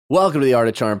Welcome to the Art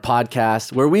of Charm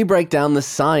podcast, where we break down the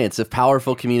science of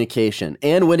powerful communication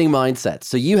and winning mindsets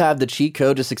so you have the cheat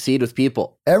code to succeed with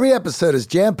people. Every episode is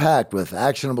jam-packed with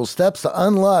actionable steps to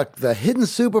unlock the hidden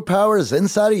superpowers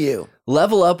inside of you.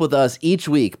 Level up with us each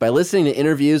week by listening to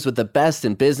interviews with the best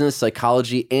in business,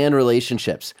 psychology, and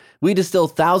relationships. We distill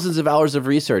thousands of hours of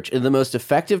research into the most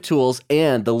effective tools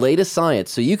and the latest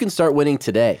science so you can start winning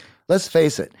today. Let's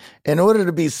face it, in order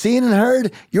to be seen and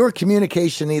heard, your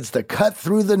communication needs to cut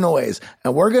through the noise,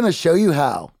 and we're going to show you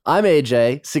how. I'm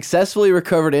AJ, successfully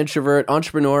recovered introvert,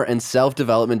 entrepreneur, and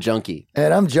self-development junkie.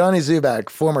 And I'm Johnny Zubak,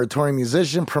 former touring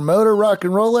musician, promoter, rock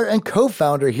and roller, and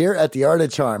co-founder here at The Art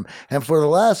of Charm. And for the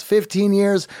last 15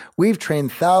 years, we've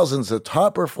trained thousands of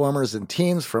top performers and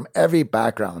teams from every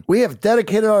background. We have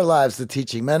dedicated our lives to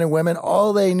teaching men and women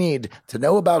all they need to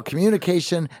know about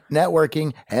communication,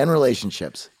 networking, and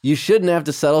relationships. You shouldn't have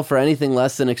to settle for anything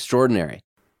less than extraordinary.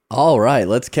 All right,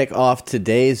 let's kick off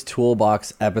today's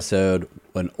Toolbox episode,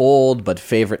 an old but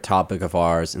favorite topic of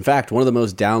ours. In fact, one of the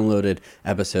most downloaded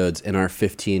episodes in our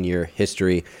 15-year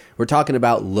history. We're talking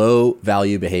about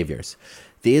low-value behaviors.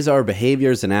 These are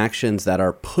behaviors and actions that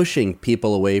are pushing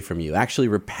people away from you, actually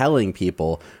repelling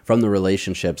people from the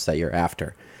relationships that you're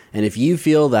after. And if you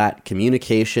feel that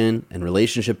communication and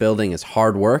relationship building is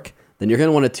hard work, then you're going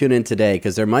to want to tune in today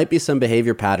because there might be some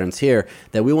behavior patterns here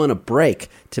that we want to break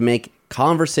to make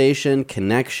conversation,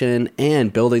 connection,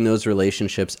 and building those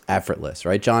relationships effortless.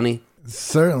 Right, Johnny?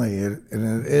 Certainly. It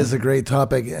is a great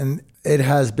topic, and it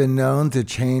has been known to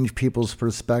change people's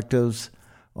perspectives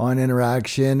on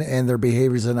interaction and their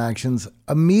behaviors and actions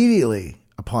immediately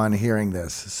upon hearing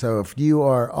this. So if you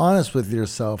are honest with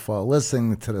yourself while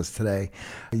listening to this today,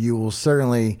 you will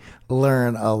certainly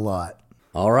learn a lot.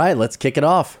 All right, let's kick it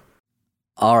off.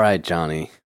 All right, Johnny.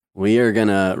 We are going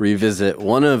to revisit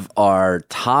one of our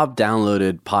top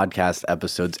downloaded podcast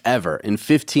episodes ever in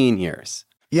 15 years.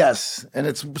 Yes, and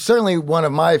it's certainly one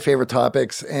of my favorite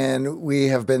topics, and we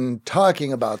have been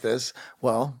talking about this,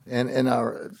 well, in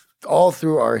our all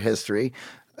through our history,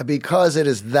 because it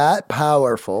is that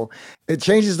powerful. It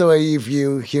changes the way you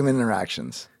view human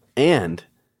interactions. And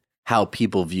how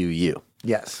people view you.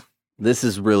 Yes. This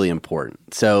is really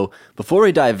important. So before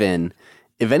we dive in,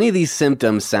 if any of these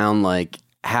symptoms sound like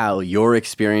how you're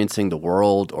experiencing the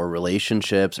world or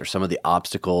relationships or some of the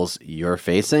obstacles you're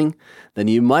facing, then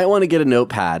you might want to get a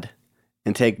notepad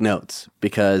and take notes,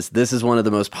 because this is one of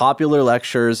the most popular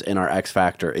lectures in our X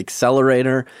Factor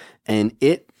Accelerator, and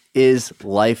it is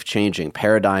life-changing,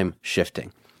 paradigm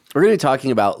shifting. We're going to be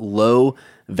talking about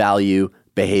low-value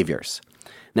behaviors.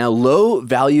 Now,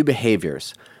 low-value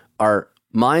behaviors are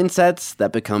mindsets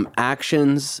that become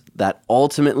actions that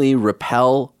ultimately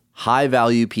repel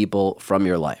high-value people from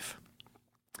your life.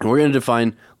 And we're going to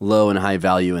define low and high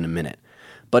value in a minute.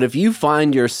 But if you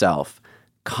find yourself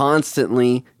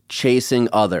constantly chasing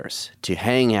others to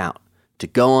hang out, to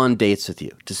go on dates with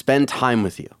you, to spend time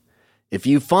with you, if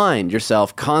you find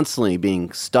yourself constantly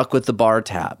being stuck with the bar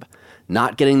tab,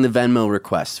 not getting the Venmo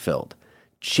requests filled,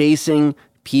 chasing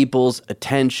people's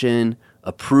attention,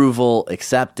 approval,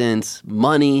 acceptance,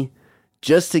 money,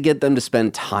 just to get them to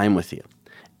spend time with you.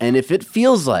 And if it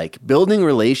feels like building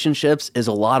relationships is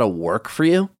a lot of work for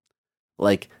you,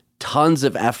 like tons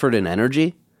of effort and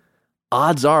energy,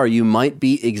 odds are you might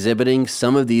be exhibiting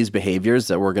some of these behaviors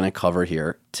that we're going to cover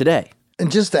here today.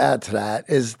 And just to add to that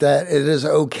is that it is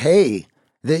okay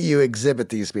that you exhibit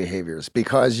these behaviors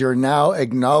because you're now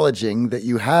acknowledging that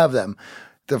you have them.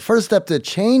 The first step to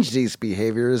change these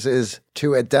behaviors is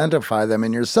to identify them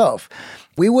in yourself.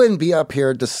 We wouldn't be up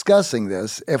here discussing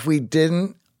this if we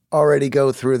didn't already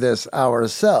go through this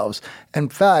ourselves. In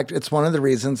fact, it's one of the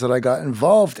reasons that I got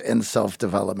involved in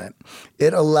self-development.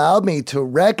 It allowed me to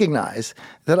recognize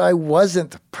that I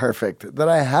wasn't perfect, that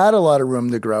I had a lot of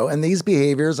room to grow, and these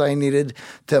behaviors I needed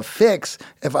to fix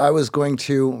if I was going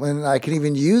to, and I can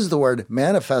even use the word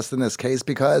manifest in this case,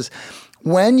 because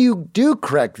when you do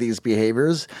correct these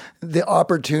behaviors, the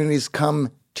opportunities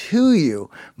come to you.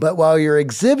 But while you're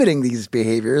exhibiting these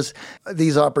behaviors,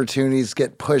 these opportunities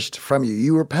get pushed from you.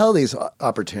 You repel these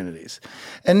opportunities.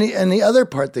 And the other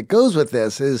part that goes with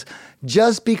this is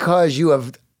just because you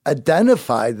have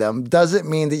identified them doesn't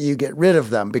mean that you get rid of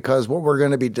them, because what we're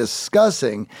going to be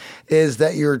discussing is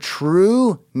that your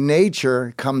true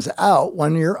nature comes out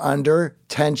when you're under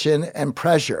tension and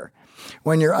pressure.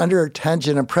 When you're under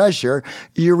tension and pressure,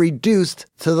 you're reduced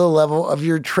to the level of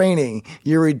your training.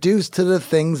 You're reduced to the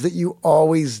things that you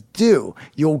always do.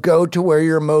 You'll go to where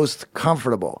you're most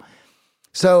comfortable.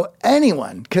 So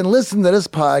anyone can listen to this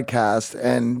podcast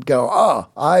and go, oh,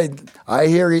 I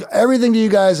hear everything you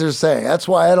guys are saying. That's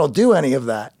why I don't do any of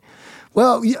that.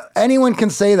 Well, anyone can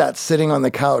say that sitting on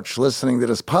the couch listening to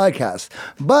this podcast.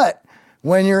 But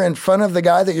when you're in front of the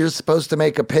guy that you're supposed to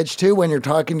make a pitch to, when you're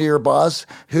talking to your boss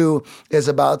who is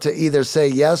about to either say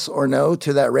yes or no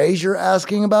to that raise you're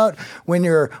asking about, when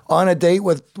you're on a date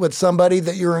with somebody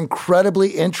that you're incredibly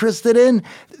interested in,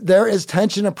 there is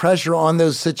tension and pressure on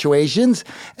those situations.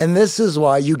 And this is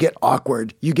why you get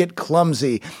awkward, you get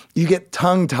clumsy, you get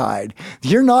tongue-tied.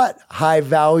 You're not high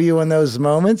value in those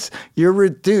moments. You're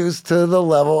reduced to the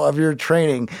level of your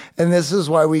training. And this is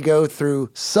why we go through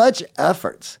such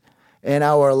efforts in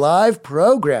our live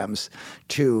programs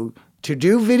to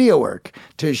do video work,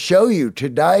 to show you, to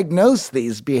diagnose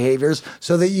these behaviors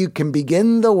so that you can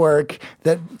begin the work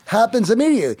that happens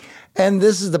immediately. And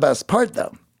this is the best part,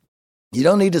 though. You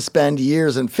don't need to spend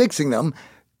years in fixing them.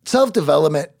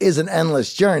 Self-development is an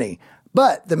endless journey.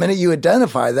 But the minute you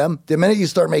identify them, the minute you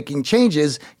start making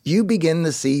changes, you begin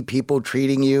to see people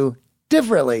treating you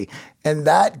differently. And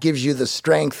that gives you the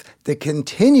strength to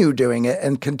continue doing it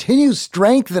and continue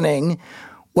strengthening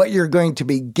what you're going to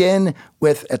begin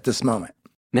with at this moment.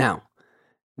 Now,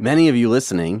 many of you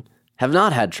listening have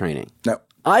not had training. No.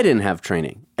 I didn't have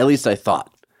training, at least I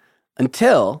thought,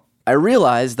 until I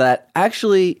realized that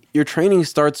actually your training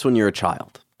starts when you're a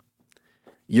child.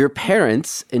 Your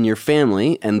parents and your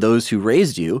family and those who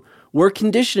raised you were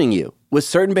conditioning you with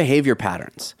certain behavior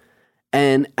patterns.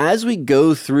 And as we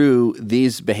go through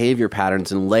these behavior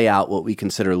patterns and lay out what we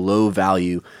consider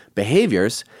low-value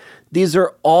behaviors, these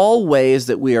are all ways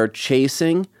that we are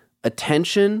chasing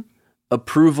attention,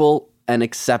 approval, and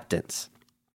acceptance.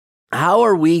 How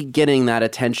are we getting that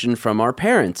attention from our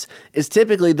parents is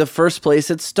typically the first place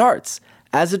it starts.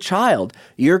 As a child,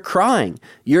 you're crying,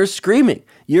 you're screaming,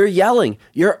 you're yelling,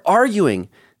 you're arguing.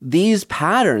 These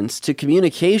patterns to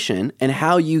communication and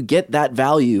how you get that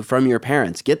value from your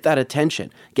parents, get that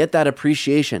attention, get that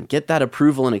appreciation, get that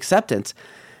approval and acceptance,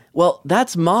 well,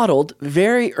 that's modeled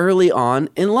very early on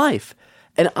in life.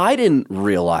 And I didn't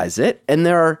realize it. And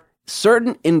there are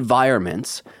certain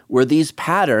environments where these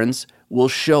patterns will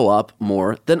show up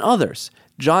more than others.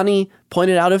 Johnny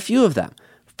pointed out a few of them.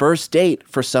 First date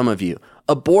for some of you,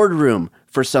 a boardroom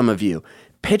for some of you,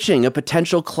 pitching a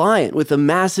potential client with a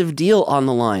massive deal on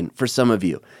the line for some of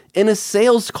you, in a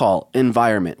sales call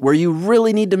environment where you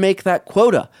really need to make that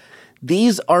quota.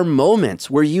 These are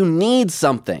moments where you need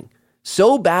something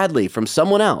so badly from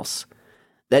someone else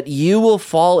that you will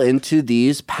fall into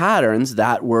these patterns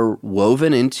that were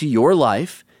woven into your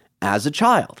life as a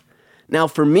child. Now,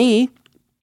 for me,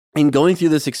 in going through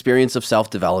this experience of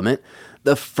self-development,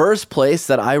 the first place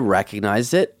that I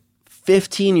recognized it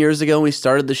 15 years ago when we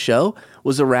started the show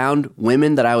was around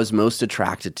women that I was most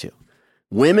attracted to.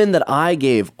 Women that I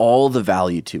gave all the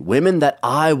value to. Women that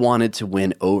I wanted to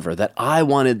win over. That I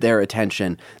wanted their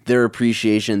attention, their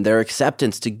appreciation, their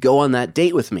acceptance to go on that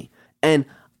date with me. And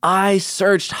I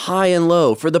searched high and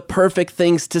low for the perfect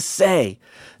things to say.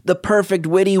 The perfect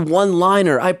witty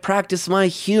one-liner. I practiced my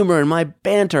humor and my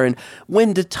banter and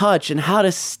when to touch and how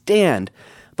to stand.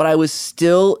 But I was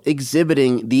still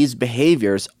exhibiting these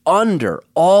behaviors under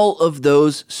all of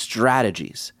those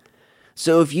strategies.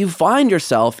 So if you find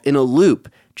yourself in a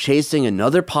loop, chasing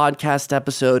another podcast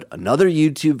episode, another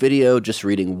YouTube video, just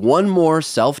reading one more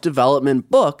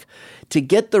self-development book to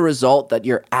get the result that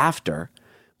you're after,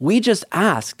 we just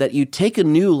ask that you take a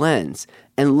new lens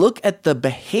and look at the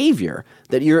behavior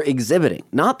that you're exhibiting,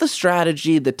 not the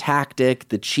strategy, the tactic,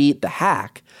 the cheat, the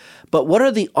hack, but what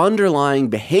are the underlying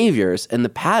behaviors and the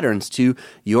patterns to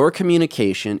your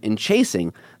communication in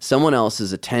chasing someone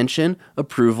else's attention,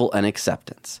 approval, and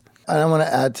acceptance? And I want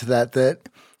to add to that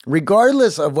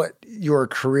regardless of what your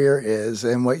career is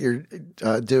and what you're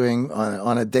doing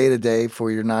on a day-to-day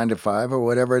for your 9 to 5 or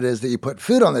whatever it is that you put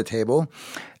food on the table,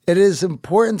 it is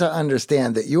important to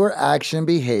understand that your action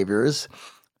behaviors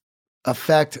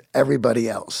affect everybody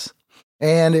else.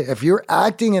 And if you're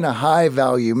acting in a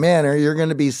high-value manner, you're going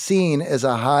to be seen as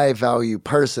a high-value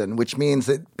person, which means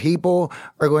that people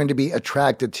are going to be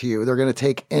attracted to you. They're going to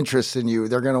take interest in you.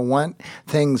 They're going to want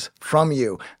things from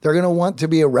you. They're going to want to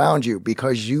be around you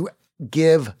because you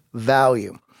give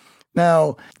value.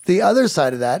 Now, the other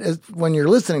side of that is when you're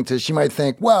listening to this, you might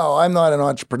think, well, I'm not an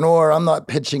entrepreneur. I'm not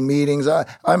pitching meetings.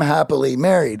 I'm happily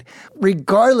married.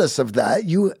 Regardless of that,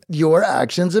 your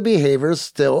actions and behaviors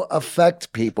still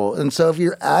affect people. And so if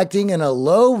you're acting in a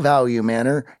low value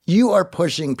manner, you are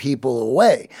pushing people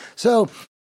away. So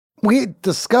we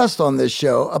discussed on this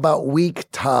show about weak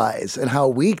ties and how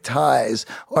weak ties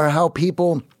are how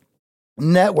people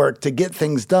network to get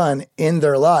things done in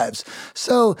their lives.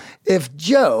 So if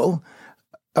Joe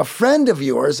a friend of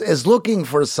yours is looking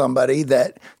for somebody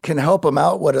that can help them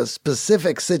out with a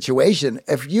specific situation,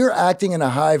 if you're acting in a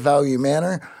high value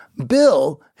manner,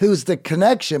 Bill, who's the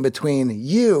connection between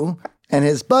you and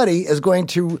his buddy, is going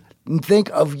to think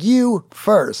of you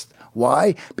first.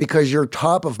 Why? Because you're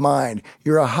top of mind.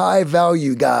 You're a high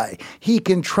value guy. He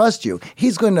can trust you.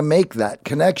 He's going to make that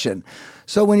connection.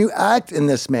 So when you act in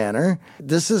this manner,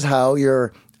 this is how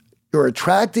you're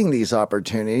attracting these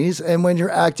opportunities. And when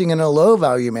you're acting in a low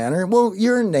value manner, well,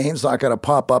 your name's not going to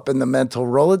pop up in the mental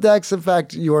Rolodex. In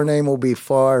fact, your name will be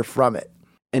far from it.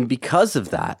 And because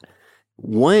of that,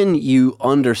 when you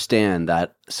understand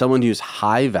that someone who's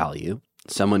high value,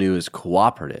 someone who is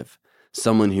cooperative,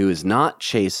 someone who is not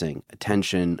chasing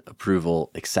attention,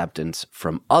 approval, acceptance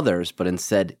from others, but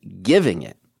instead giving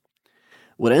it,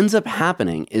 what ends up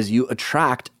happening is you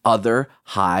attract other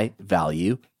high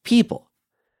value people.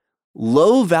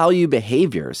 Low value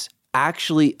behaviors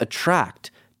actually attract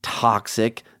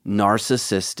toxic,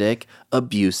 narcissistic,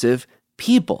 abusive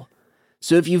people.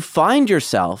 So if you find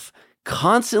yourself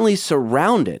constantly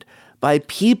surrounded by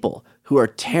people who are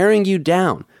tearing you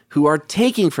down, who are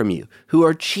taking from you, who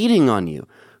are cheating on you,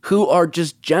 who are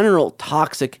just general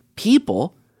toxic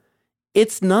people,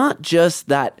 it's not just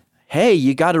that, hey,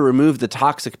 you got to remove the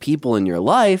toxic people in your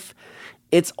life.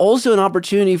 It's also an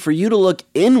opportunity for you to look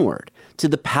inward to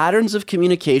the patterns of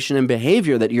communication and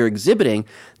behavior that you're exhibiting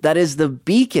that is the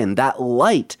beacon, that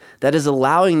light that is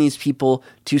allowing these people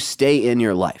to stay in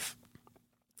your life.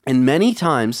 And many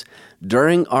times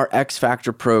during our X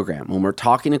Factor program, when we're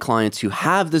talking to clients who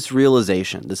have this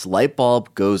realization, this light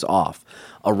bulb goes off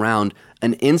around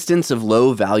an instance of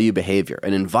low value behavior,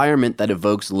 an environment that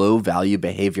evokes low value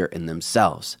behavior in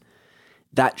themselves,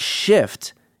 that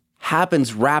shift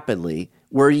happens rapidly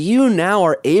where you now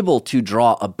are able to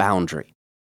draw a boundary.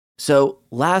 So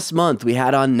last month we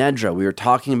had on Nedra, we were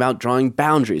talking about drawing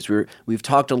boundaries. We've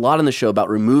talked a lot on the show about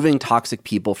removing toxic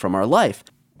people from our life.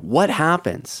 What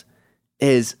happens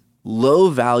is low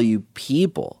value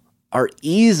people are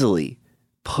easily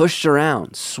pushed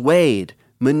around, swayed,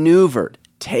 maneuvered,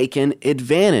 taken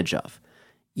advantage of.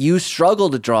 You struggle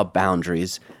to draw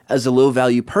boundaries as a low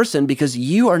value person because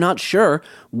you are not sure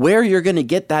where you're going to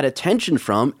get that attention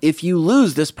from if you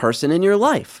lose this person in your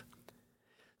life.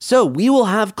 So we will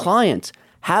have clients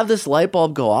have this light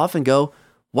bulb go off and go,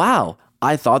 wow,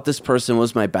 I thought this person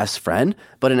was my best friend,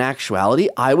 but in actuality,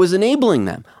 I was enabling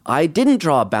them. I didn't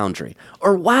draw a boundary.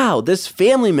 Or wow, this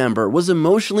family member was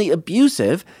emotionally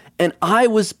abusive and I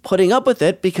was putting up with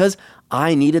it because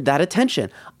I needed that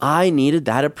attention. I needed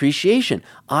that appreciation.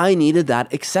 I needed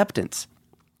that acceptance.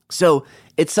 So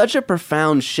it's such a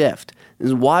profound shift. This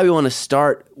is why we want to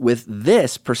start with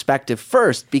this perspective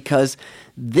first, because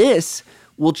this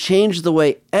will change the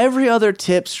way every other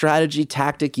tip, strategy,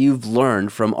 tactic you've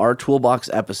learned from our Toolbox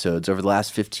episodes over the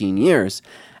last 15 years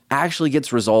actually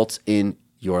gets results in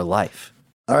your life.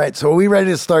 All right, so are we ready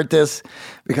to start this?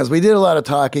 Because we did a lot of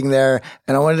talking there,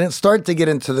 and I wanted to start to get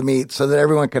into the meat so that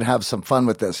everyone could have some fun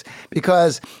with this.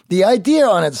 Because the idea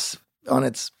on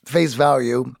its face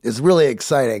value is really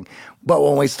exciting. But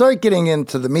when we start getting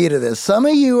into the meat of this, some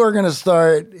of you are going to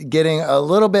start getting a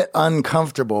little bit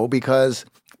uncomfortable because,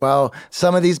 well,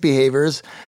 some of these behaviors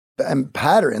and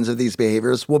patterns of these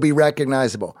behaviors will be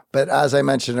recognizable. But as I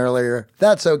mentioned earlier,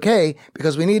 that's okay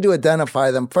because we need to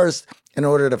identify them first in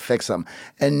order to fix them.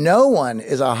 And no one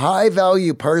is a high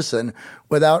value person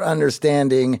without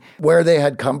understanding where they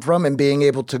had come from and being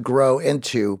able to grow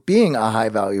into being a high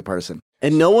value person.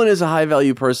 And no one is a high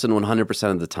value person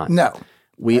 100% of the time. No.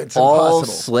 We it's all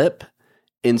impossible. slip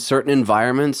in certain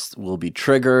environments. We'll be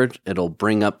triggered. It'll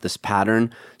bring up this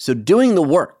pattern. So doing the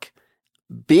work,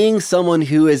 being someone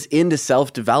who is into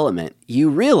self-development, you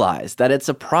realize that it's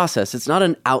a process. It's not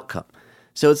an outcome.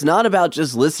 So it's not about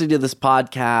just listening to this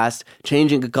podcast,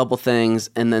 changing a couple things,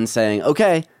 and then saying,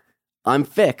 okay, I'm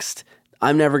fixed.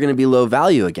 I'm never going to be low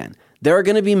value again. There are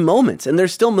going to be moments, and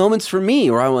there's still moments for me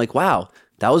where I'm like, wow,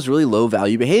 that was really low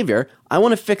value behavior. I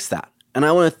want to fix that. And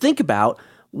I want to think about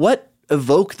what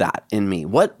evoked that in me.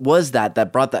 What was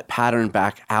that brought that pattern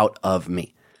back out of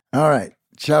me? All right.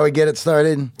 Shall we get it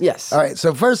started? Yes. All right.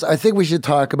 So first, I think we should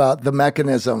talk about the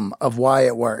mechanism of why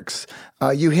it works.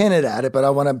 You hinted at it, but I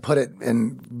want to put it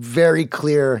in very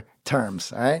clear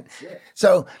terms. All right. Yeah.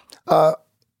 So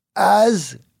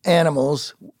as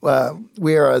animals,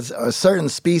 we are a certain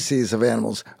species of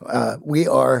animals. We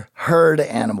are herd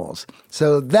animals.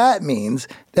 So that means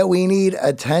that we need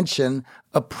attention,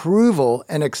 approval,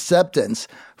 and acceptance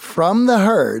from the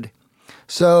herd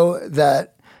so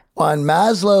that on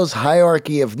Maslow's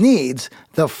hierarchy of needs,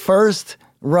 the first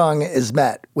rung is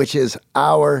met, which is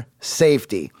our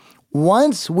safety.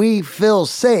 Once we feel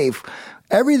safe,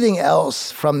 everything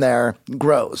else from there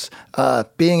grows.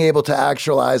 Being able to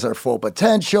actualize our full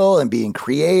potential and being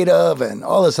creative and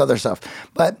all this other stuff.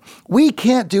 But we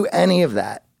can't do any of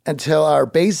that until our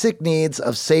basic needs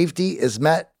of safety is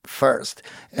met first.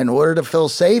 In order to feel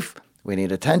safe, we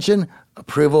need attention,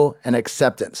 approval, and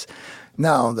acceptance.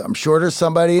 Now, I'm sure there's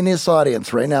somebody in this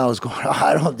audience right now who's going, oh,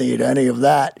 I don't need any of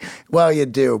that. Well, you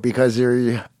do, because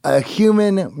you're a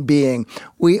human being.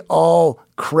 We all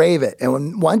crave it.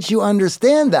 And once you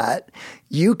understand that,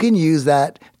 you can use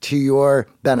that to your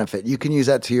benefit. You can use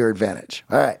that to your advantage.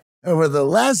 All right. Over the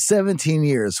last 17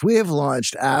 years, we have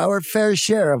launched our fair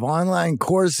share of online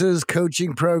courses,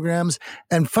 coaching programs,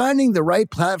 and finding the right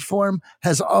platform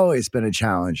has always been a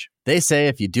challenge. They say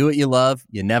if you do what you love,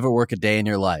 you never work a day in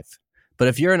your life. But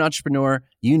if you're an entrepreneur,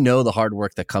 you know the hard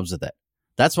work that comes with it.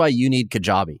 That's why you need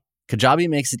Kajabi. Kajabi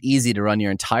makes it easy to run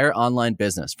your entire online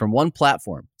business from one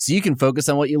platform so you can focus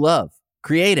on what you love,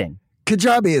 creating.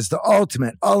 Kajabi is the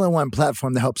ultimate all-in-one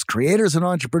platform that helps creators and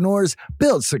entrepreneurs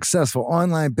build successful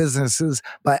online businesses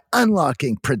by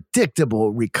unlocking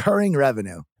predictable, recurring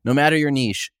revenue. No matter your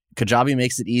niche, Kajabi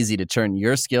makes it easy to turn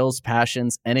your skills,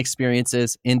 passions, and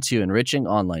experiences into enriching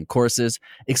online courses,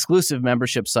 exclusive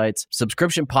membership sites,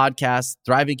 subscription podcasts,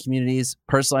 thriving communities,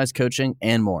 personalized coaching,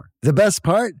 and more. The best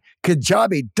part?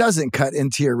 Kajabi doesn't cut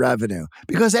into your revenue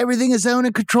because everything is owned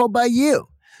and controlled by you.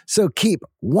 So keep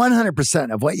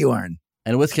 100% of what you earn.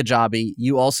 And with Kajabi,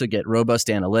 you also get robust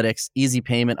analytics, easy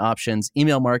payment options,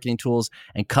 email marketing tools,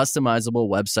 and customizable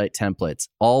website templates,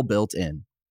 all built in.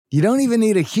 You don't even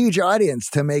need a huge audience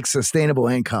to make sustainable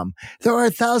income. There are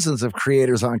thousands of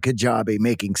creators on Kajabi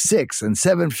making 6 and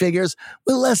 7 figures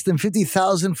with less than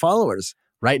 50,000 followers.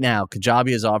 Right now,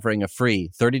 Kajabi is offering a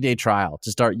free 30-day trial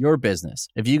to start your business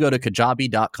if you go to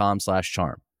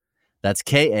kajabi.com/charm. That's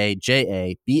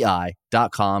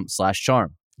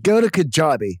KAJABI.com/charm. Go to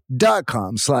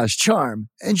kajabi.com/charm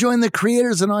and join the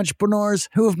creators and entrepreneurs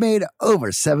who have made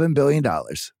over $7 billion.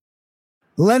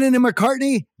 Lennon and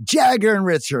McCartney, Jagger and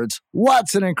Richards,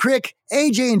 Watson and Crick,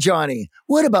 AJ and Johnny.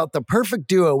 What about the perfect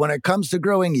duo when it comes to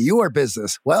growing your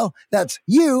business? Well, that's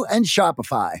you and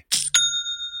Shopify.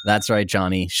 That's right,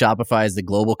 Johnny. Shopify is the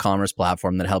global commerce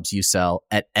platform that helps you sell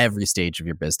at every stage of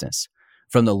your business.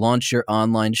 From the launch your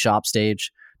online shop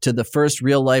stage to the first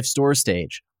real life store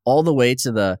stage, all the way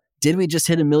to the did we just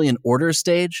hit 1 million orders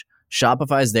stage,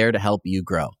 Shopify is there to help you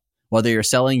grow. Whether you're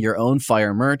selling your own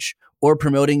fire merch or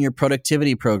promoting your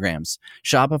productivity programs,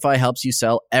 Shopify helps you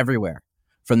sell everywhere.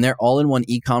 From their all-in-one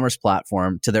e-commerce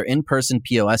platform to their in-person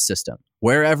POS system,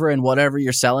 wherever and whatever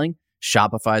you're selling,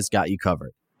 Shopify's got you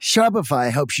covered.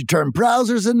 Shopify helps you turn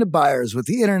browsers into buyers with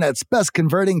the internet's best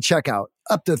converting checkout,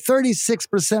 up to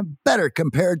 36% better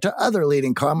compared to other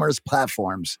leading commerce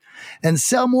platforms. And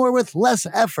sell more with less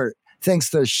effort thanks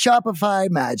to Shopify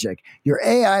Magic, your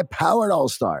AI-powered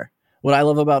all-star. What I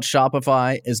love about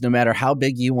Shopify is no matter how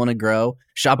big you want to grow,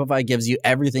 Shopify gives you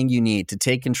everything you need to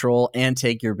take control and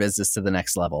take your business to the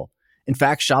next level. In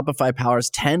fact, Shopify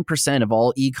powers 10% of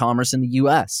all e-commerce in the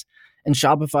U.S., and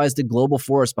Shopify is the global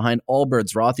force behind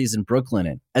Allbirds, Rothy's, and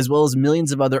Brooklinen, as well as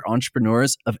millions of other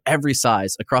entrepreneurs of every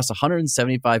size across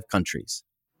 175 countries.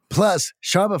 Plus,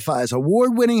 Shopify's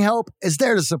award-winning help is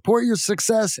there to support your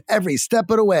success every step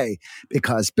of the way,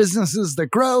 because businesses that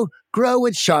grow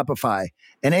with Shopify.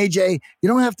 And AJ, you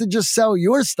don't have to just sell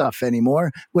your stuff anymore.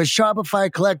 With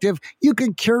Shopify Collective, you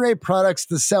can curate products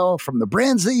to sell from the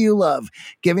brands that you love,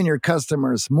 giving your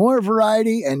customers more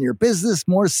variety and your business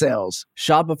more sales.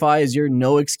 Shopify is your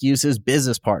no excuses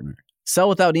business partner. Sell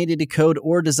without needing to code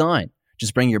or design.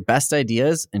 Just bring your best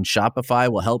ideas and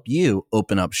Shopify will help you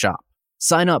open up shop.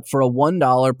 Sign up for a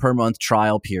 $1 per month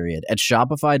trial period at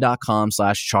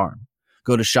shopify.com/charm.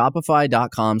 Go to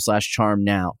shopify.com/charm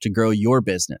now to grow your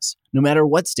business, no matter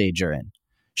what stage you're in.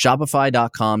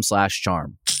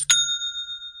 Shopify.com/charm.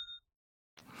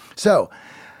 So,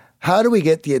 how do we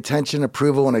get the attention,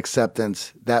 approval, and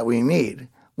acceptance that we need?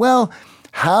 Well,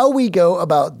 how we go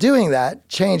about doing that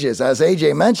changes. As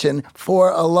AJ mentioned,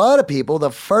 for a lot of people,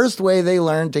 the first way they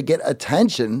learn to get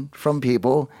attention from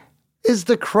people is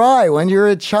to cry. When you're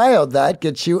a child, that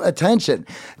gets you attention.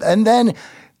 And then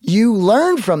you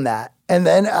learn from that. And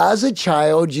then as a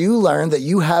child, you learn that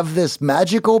you have this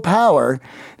magical power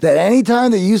that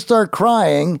anytime that you start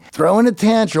crying, throwing a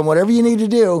tantrum, whatever you need to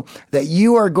do, that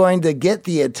you are going to get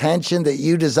the attention that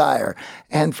you desire.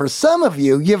 And for some of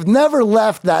you, you've never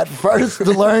left that first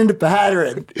learned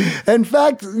pattern. In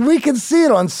fact, we can see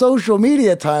it on social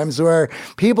media times where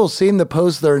people seem to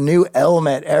post their new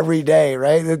element every day,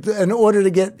 right? In order to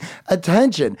get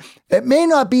attention. It may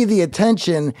not be the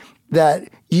attention that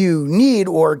you need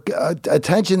or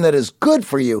attention that is good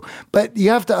for you. But you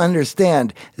have to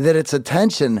understand that it's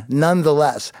attention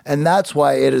nonetheless. And that's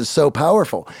why it is so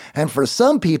powerful. And for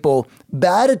some people,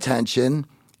 bad attention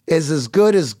is as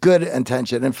good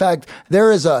attention. In fact,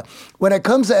 when it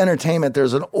comes to entertainment,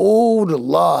 there's an old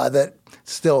law that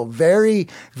still very,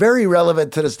 very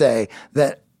relevant to this day,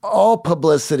 that all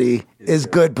publicity is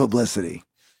good publicity.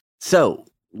 So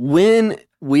when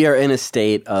we are in a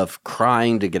state of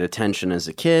crying to get attention as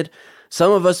a kid,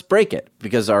 some of us break it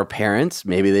because our parents,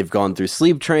 maybe they've gone through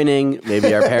sleep training,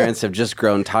 maybe our parents have just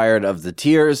grown tired of the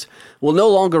tears, will no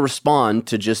longer respond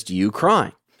to just you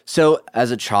crying. So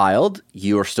as a child,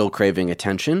 you are still craving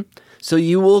attention, so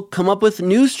you will come up with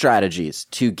new strategies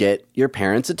to get your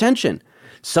parents' attention.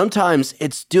 Sometimes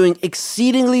it's doing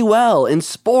exceedingly well in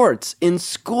sports, in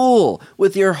school,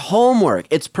 with your homework.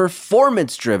 It's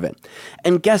performance driven.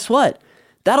 And guess what?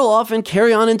 That'll often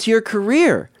carry on into your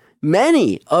career.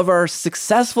 Many of our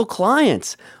successful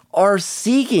clients are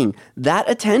seeking that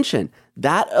attention,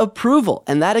 that approval,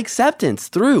 and that acceptance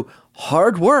through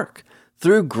hard work,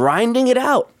 through grinding it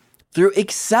out, through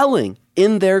excelling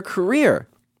in their career.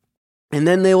 And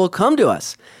then they will come to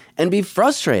us and be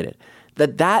frustrated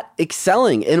that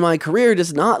excelling in my career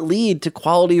does not lead to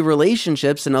quality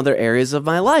relationships in other areas of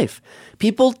my life.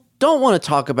 People don't want to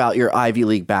talk about your Ivy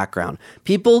League background.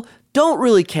 People don't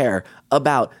really care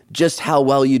about just how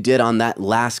well you did on that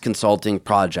last consulting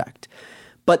project.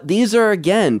 But these are,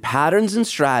 again, patterns and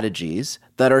strategies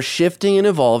that are shifting and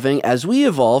evolving as we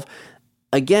evolve,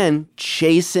 again,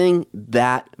 chasing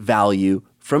that value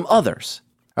from others.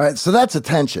 All right, so that's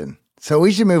attention. So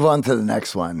we should move on to the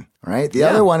next one, right? The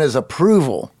other one is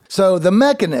approval. So the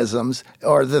mechanisms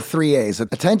are the 3 A's: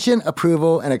 attention,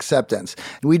 approval, and acceptance.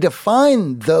 We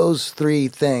define those 3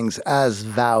 things as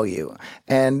value.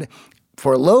 And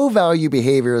for low value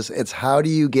behaviors, it's how do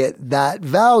you get that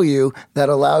value that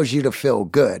allows you to feel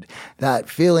good? That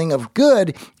feeling of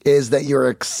good is that you're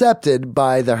accepted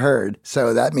by the herd.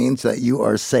 So that means that you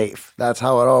are safe. That's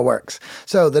how it all works.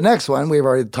 So the next one, we've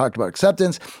already talked about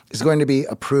acceptance, is going to be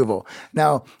approval.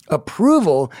 Now,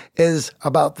 approval is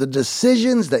about the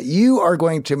decisions that you are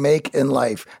going to make in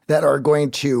life that are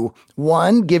going to,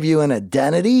 1, give you an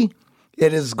identity.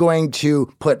 It is going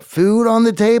to put food on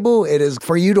the table. It is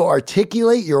for you to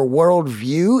articulate your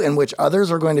worldview in which others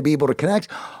are going to be able to connect.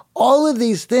 All of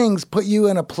these things put you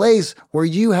in a place where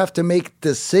you have to make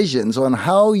decisions on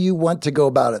how you want to go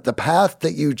about it, the path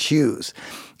that you choose.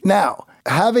 Now,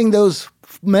 having those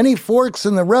many forks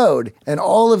in the road and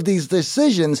all of these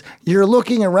decisions, you're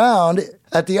looking around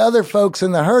at the other folks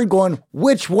in the herd going,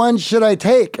 which one should I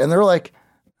take? And they're like,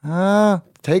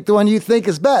 take the one you think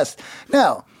is best.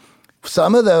 Now,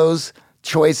 some of those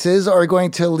choices are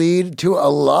going to lead to a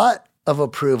lot of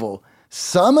approval.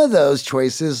 Some of those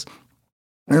choices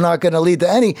are not going to lead to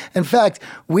any. In fact,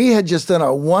 we had just done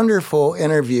a wonderful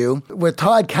interview with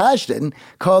Todd Kashdan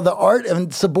called The Art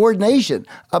of Subordination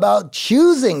about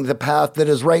choosing the path that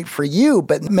is right for you,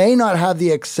 but may not have the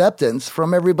acceptance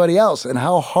from everybody else, and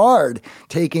how hard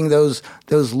taking those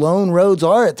lone roads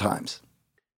are at times.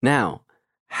 Now,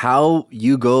 how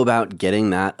you go about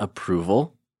getting that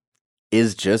approval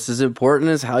is just as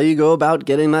important as how you go about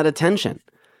getting that attention.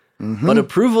 Mm-hmm. But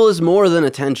approval is more than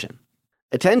attention.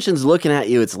 Attention's looking at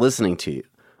you, it's listening to you.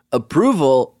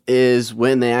 Approval is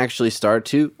when they actually start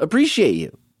to appreciate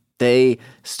you. They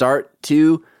start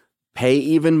to pay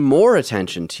even more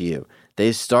attention to you.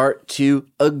 They start to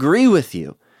agree with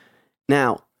you.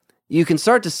 Now, you can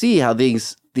start to see how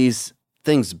these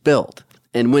things build.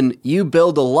 And when you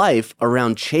build a life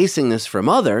around chasing this from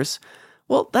others,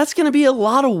 well, that's going to be a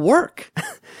lot of work.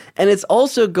 And it's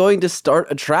also going to start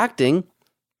attracting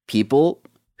people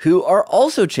who are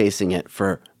also chasing it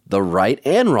for the right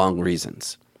and wrong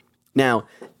reasons. Now,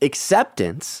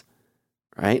 acceptance,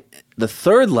 right? The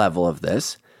third level of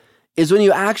this is when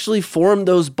you actually form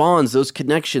those bonds, those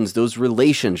connections, those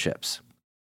relationships.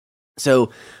 So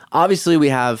obviously we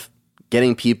have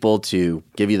getting people to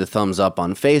give you the thumbs up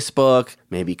on Facebook,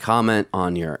 maybe comment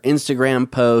on your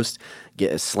Instagram post,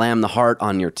 slam the heart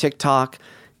on your TikTok.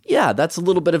 Yeah, that's a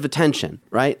little bit of attention,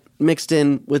 right? Mixed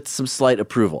in with some slight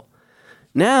approval.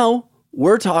 Now,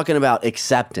 we're talking about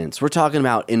acceptance. We're talking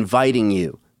about inviting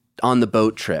you on the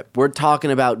boat trip. We're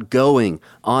talking about going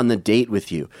on the date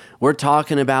with you. We're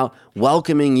talking about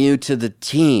welcoming you to the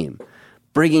team,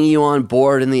 bringing you on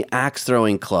board in the axe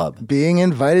throwing club. Being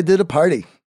invited to the party.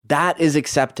 That is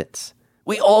acceptance.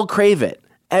 We all crave it.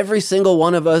 Every single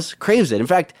one of us craves it. In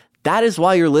fact, that is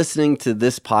why you're listening to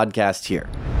this podcast here.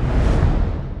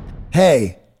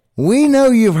 Hey, we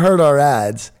know you've heard our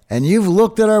ads, and you've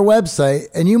looked at our website,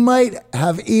 and you might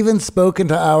have even spoken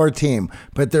to our team.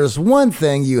 But there's one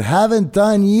thing you haven't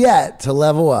done yet to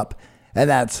level up, and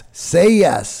that's say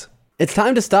yes. It's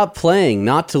time to stop playing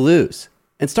not to lose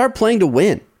and start playing to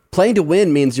win. Playing to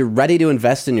win means you're ready to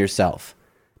invest in yourself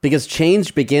because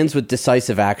change begins with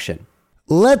decisive action.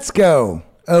 Let's go.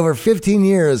 Over 15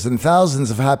 years and thousands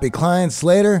of happy clients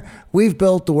later, we've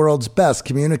built the world's best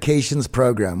communications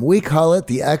program. We call it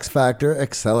the X Factor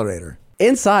Accelerator.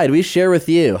 Inside, we share with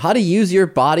you how to use your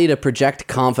body to project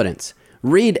confidence,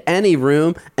 read any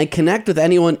room, and connect with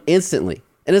anyone instantly.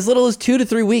 In as little as 2 to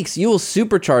 3 weeks, you will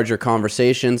supercharge your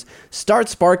conversations, start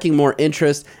sparking more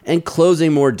interest, and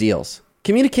closing more deals.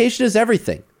 Communication is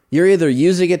everything. You're either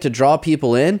using it to draw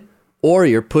people in, or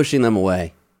you're pushing them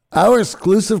away. Our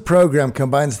exclusive program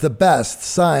combines the best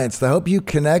science to help you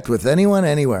connect with anyone,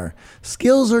 anywhere.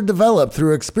 Skills are developed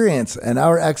through experience, and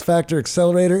our X Factor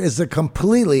Accelerator is a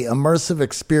completely immersive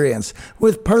experience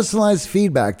with personalized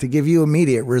feedback to give you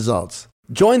immediate results.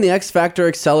 Join the X Factor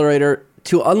Accelerator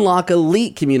to unlock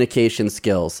elite communication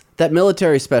skills that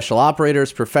military special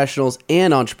operators, professionals,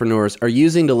 and entrepreneurs are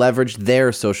using to leverage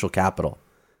their social capital.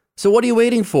 So what are you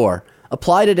waiting for?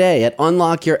 Apply today at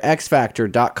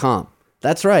unlockyourxfactor.com.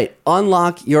 That's right,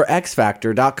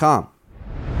 unlockyourxfactor.com.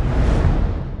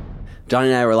 Johnny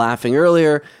and I were laughing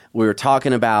earlier. We were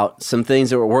talking about some things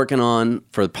that we're working on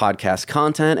for the podcast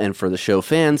content and for the show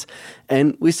fans.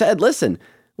 And we said, listen,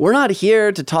 we're not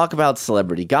here to talk about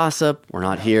celebrity gossip. We're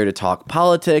not here to talk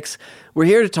politics. We're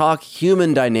here to talk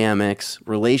human dynamics,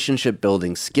 relationship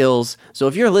building skills. So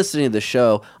if you're listening to the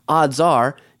show, odds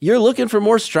are you're looking for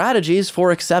more strategies for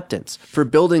acceptance, for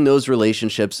building those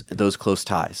relationships, those close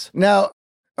ties. Now,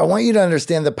 I want you to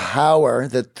understand the power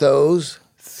that those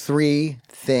three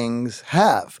things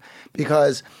have,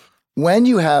 because when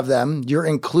you have them, you're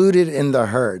included in the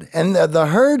herd. And the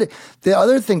herd, the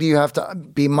other thing that you have to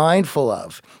be mindful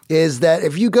of is that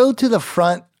if you go to the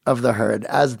front of the herd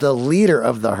as the leader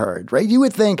of the herd, right, you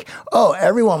would think, oh,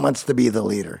 everyone wants to be the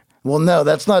leader. Well, no,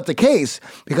 that's not the case,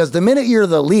 because the minute you're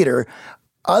the leader,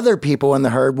 other people in the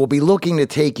herd will be looking to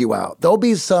take you out. There'll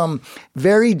be some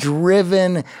very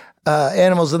driven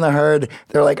animals in the herd.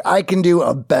 They're like, I can do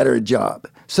a better job.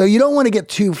 So you don't want to get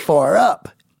too far up,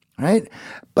 right?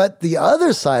 But the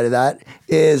other side of that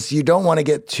is you don't want to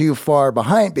get too far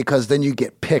behind, because then you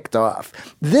get picked off.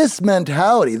 This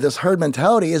mentality, this herd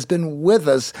mentality, has been with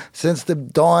us since the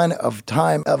dawn of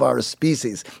time of our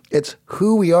species. It's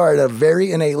who we are at a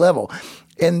very innate level.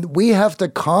 And we have to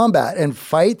combat and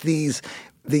fight these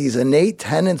innate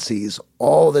tendencies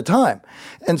all the time.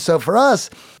 And so for us,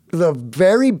 the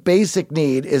very basic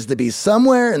need is to be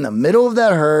somewhere in the middle of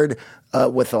that herd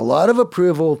with a lot of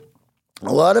approval,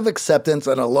 a lot of acceptance,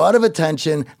 and a lot of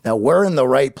attention that we're in the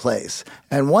right place.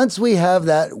 And once we have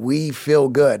that, we feel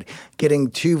good.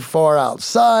 Getting too far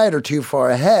outside or too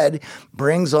far ahead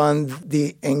brings on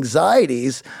the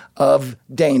anxieties of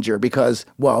danger, because,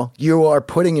 well, you are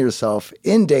putting yourself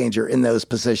in danger in those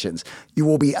positions. You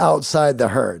will be outside the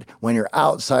herd. When you're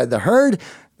outside the herd,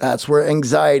 that's where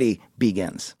anxiety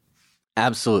begins.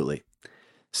 Absolutely.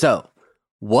 So,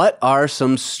 what are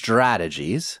some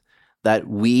strategies that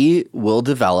we will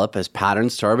develop as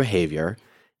patterns to our behavior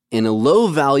in a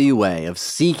low-value way of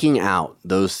seeking out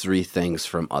those three things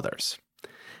from others?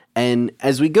 And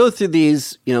as we go through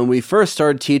these, when we first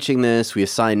started teaching this, we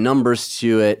assigned numbers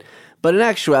to it. But in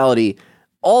actuality,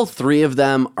 all three of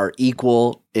them are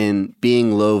equal in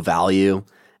being low value.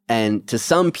 And to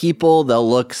some people, they'll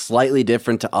look slightly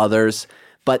different to others.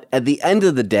 But at the end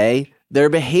of the day, there are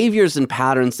behaviors and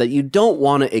patterns that you don't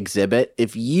want to exhibit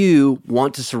if you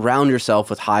want to surround yourself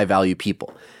with high-value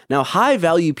people. Now,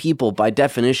 high-value people, by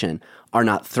definition, are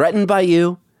not threatened by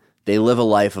you. They live a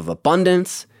life of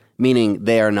abundance, meaning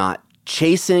they are not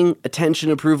chasing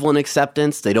attention, approval, and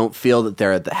acceptance. They don't feel that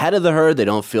they're at the head of the herd. They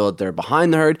don't feel that they're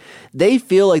behind the herd. They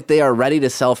feel like they are ready to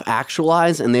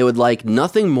self-actualize, and they would like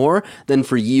nothing more than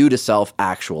for you to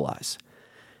self-actualize.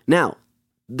 Now,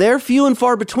 they're few and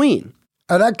far between.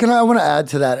 And I want to add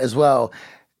to that as well,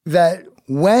 that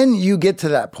when you get to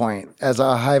that point as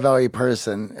a high-value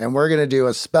person, and we're going to do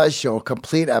a special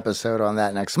complete episode on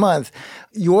that next month,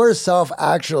 your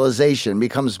self-actualization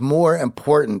becomes more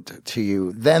important to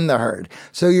you than the herd.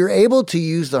 So you're able to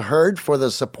use the herd for the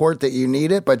support that you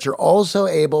need it, but you're also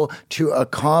able to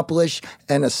accomplish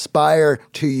and aspire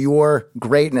to your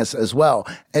greatness as well.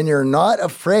 And you're not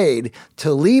afraid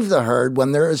to leave the herd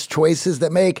when there is choices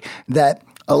that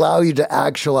allow you to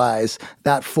actualize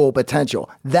that full potential.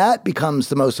 That becomes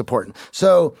the most important.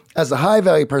 So as the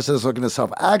high-value person is looking to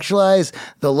self-actualize,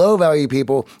 the low-value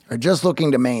people are just looking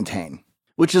to maintain.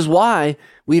 which is why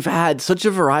we've had such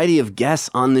a variety of guests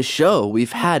on this show.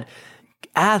 We've had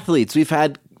athletes, we've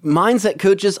had mindset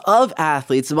coaches of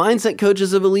athletes, mindset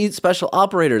coaches of elite special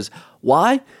operators.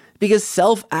 Why? Because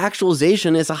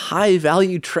self-actualization is a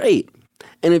high-value trait.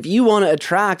 And if you want to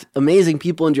attract amazing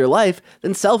people into your life,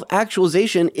 then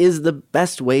self-actualization is the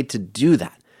best way to do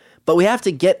that. But we have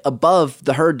to get above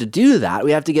the herd to do that.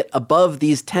 We have to get above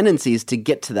these tendencies to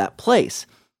get to that place.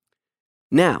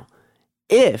 Now,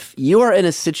 if you are in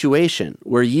a situation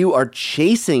where you are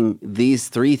chasing these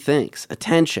three things,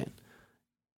 attention,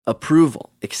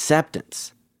 approval,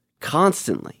 acceptance,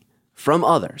 constantly from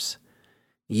others,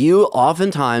 you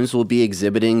oftentimes will be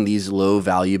exhibiting these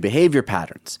low-value behavior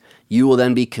patterns. You will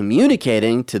then be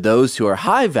communicating to those who are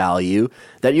high value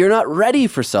that you're not ready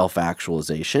for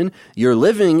self-actualization. You're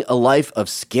living a life of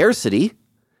scarcity,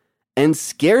 and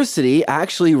scarcity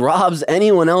actually robs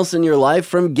anyone else in your life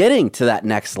from getting to that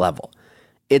next level.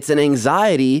 It's an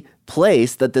anxiety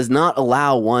place that does not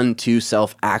allow one to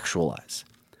self-actualize.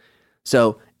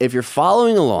 So if you're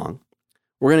following along,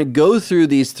 we're going to go through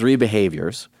these three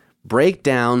behaviors, break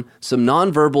down some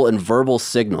nonverbal and verbal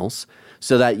signals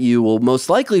so that you will most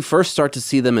likely first start to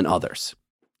see them in others.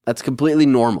 That's completely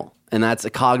normal, and that's a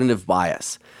cognitive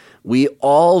bias. We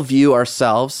all view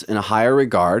ourselves in a higher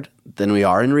regard than we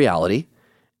are in reality,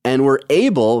 and we're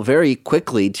able very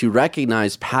quickly to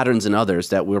recognize patterns in others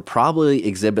that we're probably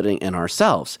exhibiting in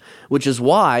ourselves, which is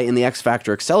why in the X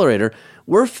Factor Accelerator,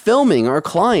 we're filming our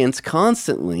clients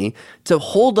constantly to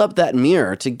hold up that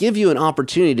mirror, to give you an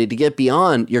opportunity to get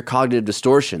beyond your cognitive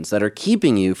distortions that are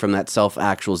keeping you from that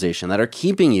self-actualization, that are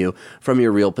keeping you from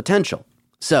your real potential.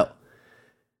 So,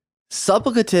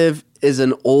 supplicative is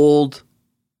an old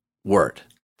word.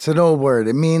 It's an old word.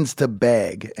 It means to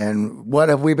beg. And what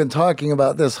have we been talking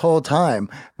about this whole time?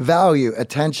 Value,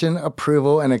 attention,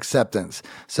 approval, and acceptance.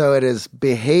 So it is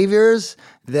behaviors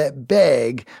that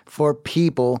beg for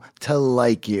people to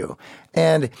like you.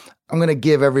 And I'm going to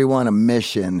give everyone a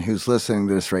mission who's listening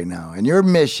to this right now. And your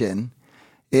mission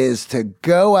is to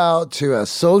go out to a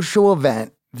social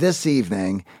event this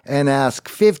evening and ask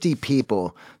 50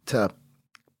 people to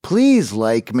please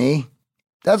like me.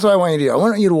 That's what I want you to do. I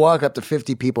want you to walk up to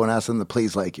 50 people and ask them to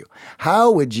please like you.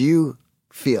 How would you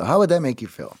feel? How would that make you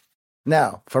feel?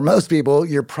 Now, for most people,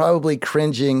 you're probably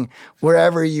cringing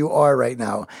wherever you are right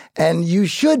now. And you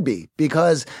should be,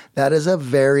 because that is a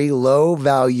very low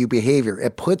value behavior.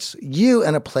 It puts you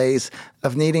in a place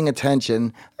of needing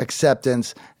attention,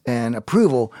 acceptance, and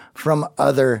approval from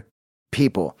other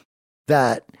people.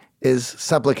 That is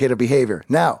supplicative behavior.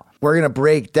 Now, we're going to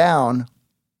break down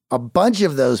a bunch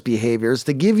of those behaviors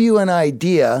to give you an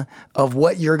idea of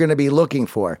what you're going to be looking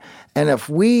for. And if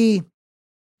we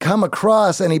come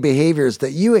across any behaviors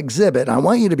that you exhibit, I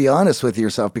want you to be honest with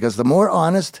yourself, because the more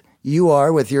honest you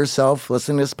are with yourself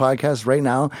listening to this podcast right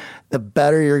now, the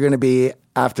better you're going to be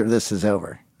after this is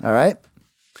over. All right?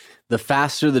 The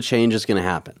faster the change is going to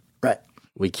happen. Right.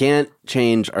 We can't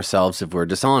change ourselves if we're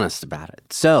dishonest about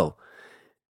it. So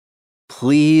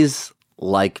please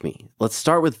like me. Let's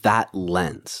start with that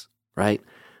lens, right?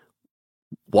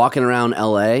 Walking around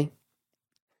LA,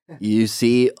 you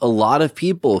see a lot of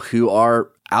people who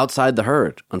are outside the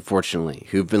herd, unfortunately,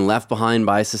 who've been left behind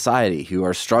by society, who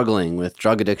are struggling with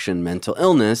drug addiction, mental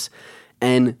illness.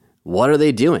 And what are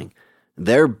they doing?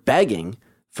 They're begging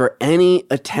for any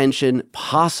attention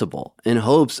possible in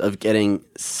hopes of getting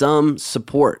some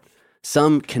support,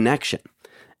 some connection.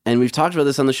 And we've talked about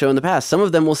this on the show in the past. Some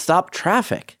of them will stop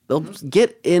traffic. They'll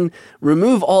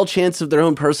remove all chance of their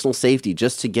own personal safety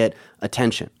just to get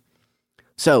attention.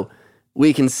 So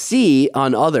we can see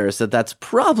on others that that's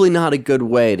probably not a good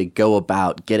way to go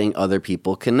about getting other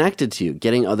people connected to you,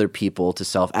 getting other people to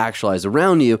self-actualize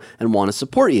around you and want to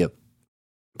support you.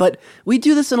 But we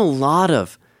do this in a lot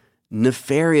of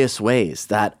nefarious ways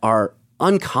that are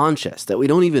unconscious, that we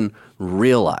don't even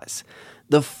realize.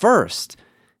 The first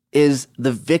is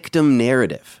the victim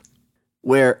narrative,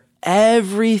 where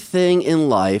everything in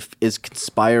life is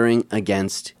conspiring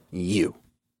against you.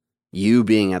 You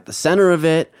being at the center of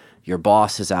it, your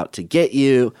boss is out to get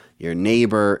you, your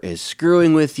neighbor is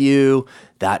screwing with you,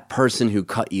 that person who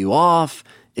cut you off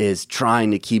is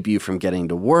trying to keep you from getting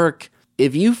to work.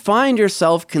 If you find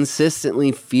yourself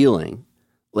consistently feeling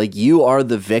like you are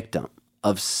the victim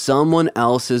of someone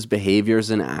else's behaviors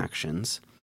and actions,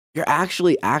 you're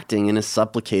actually acting in a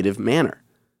supplicative manner.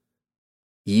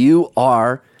 You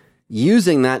are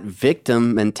using that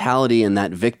victim mentality and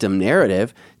that victim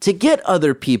narrative to get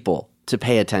other people to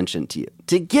pay attention to you,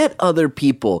 to get other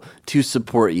people to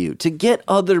support you, to get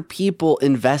other people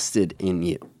invested in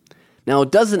you. Now,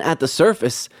 it doesn't at the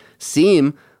surface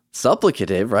seem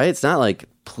supplicative, right? It's not like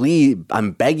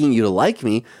I'm begging you to like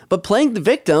me, but playing the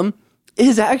victim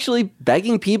is actually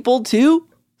begging people to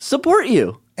support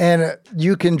you. And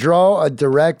you can draw a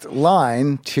direct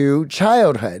line to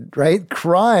childhood, right?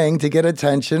 Crying to get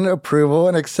attention, approval,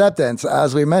 and acceptance.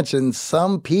 As we mentioned,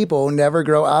 some people never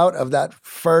grow out of that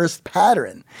first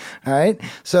pattern, all right?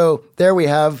 So there we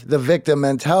have the victim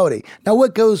mentality. Now,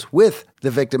 what goes with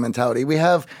the victim mentality? We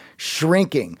have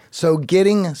shrinking, so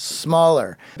getting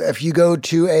smaller. If you go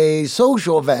to a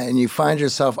social event and you find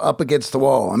yourself up against the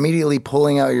wall, immediately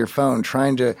pulling out your phone,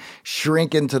 trying to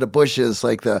shrink into the bushes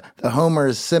like the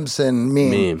Homer Simpson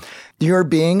meme. You're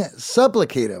being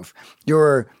supplicative.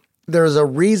 There's a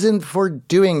reason for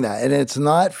doing that, and it's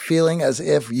not feeling as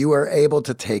if you are able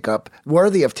to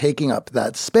worthy of taking up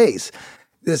that space.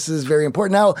 This is very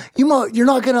important. Now, you're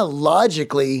not going to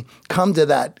logically come to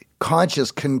that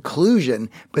conscious conclusion,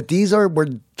 but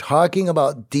we're talking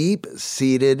about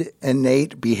deep-seated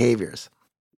innate behaviors.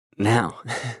 Now,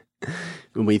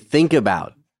 when we think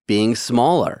about being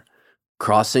smaller,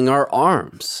 crossing our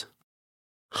arms,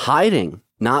 hiding,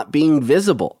 not being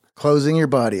visible, closing your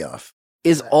body off,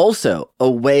 is also a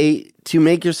way to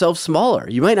make yourself smaller.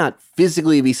 You might not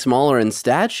physically be smaller in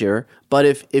stature, but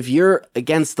if you're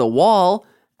against the wall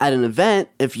at an event,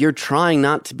 if you're trying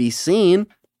not to be seen,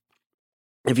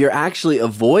 if you're actually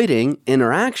avoiding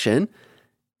interaction,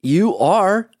 you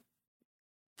are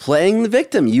playing the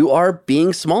victim. You are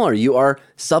being smaller. You are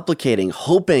supplicating,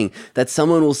 hoping that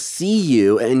someone will see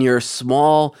you in your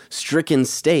small, stricken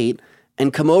state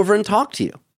and come over and talk to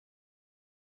you.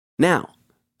 Now,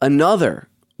 another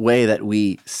way that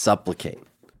we supplicate,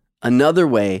 another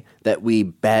way that we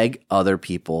beg other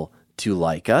people to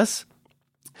like us.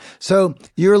 So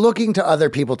you're looking to other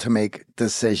people to make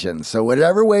decisions. So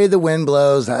whatever way the wind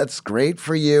blows, that's great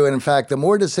for you. And in fact, the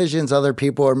more decisions other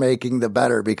people are making, the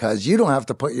better, because you don't have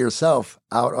to put yourself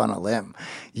out on a limb.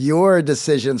 Your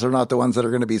decisions are not the ones that are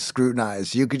going to be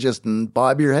scrutinized. You could just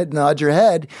nod your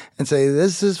head and say,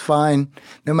 this is fine,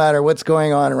 no matter what's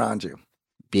going on around you.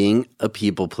 Being a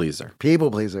people pleaser.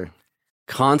 People pleaser.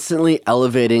 Constantly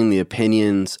elevating the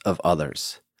opinions of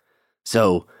others.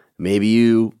 So maybe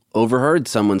you overheard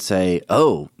someone say,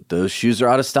 oh, those shoes are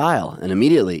out of style, and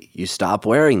immediately you stop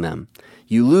wearing them.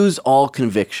 You lose all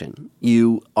conviction.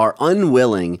 You are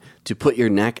unwilling to put your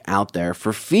neck out there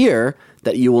for fear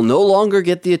that you will no longer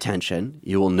get the attention,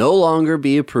 you will no longer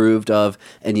be approved of,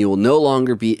 and you will no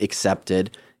longer be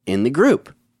accepted in the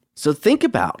group. So think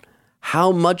about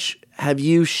how much have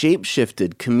you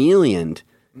shape-shifted, chameleoned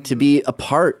to be a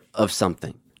part of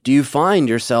something? Do you find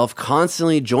yourself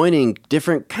constantly joining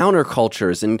different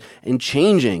countercultures and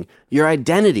changing your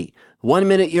identity? 1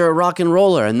 minute you're a rock and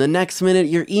roller, and the next minute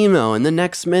you're emo, and the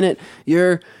next minute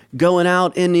you're going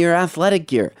out in your athletic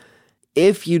gear.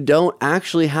 If you don't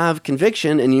actually have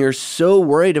conviction and you're so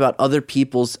worried about other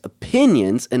people's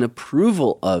opinions and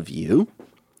approval of you,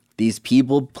 these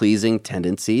people-pleasing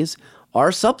tendencies are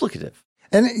supplicative.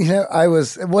 And,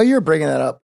 while you're bringing that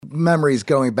up, memories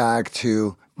going back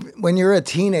to when you're a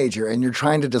teenager and you're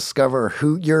trying to discover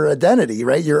your identity,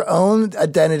 right? Your own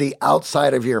identity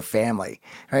outside of your family,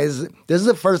 right? This is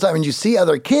the first time when you see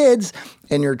other kids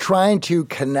and you're trying to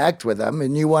connect with them,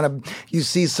 and you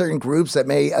see certain groups that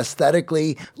may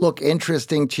aesthetically look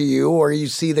interesting to you, or you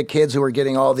see the kids who are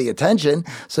getting all the attention,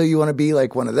 so you want to be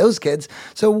like one of those kids.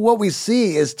 So what we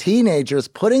see is teenagers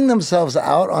putting themselves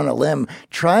out on a limb,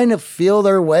 trying to feel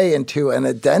their way into an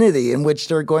identity in which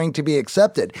they're going to be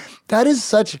accepted. That is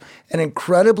such an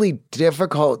incredibly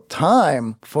difficult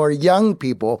time for young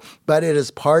people, but it is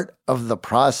part of the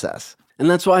process. And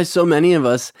that's why so many of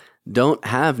us don't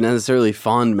have necessarily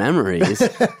fond memories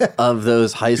of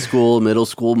those high school, middle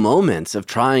school moments of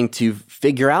trying to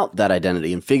figure out that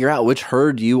identity and figure out which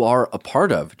herd you are a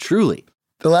part of, truly.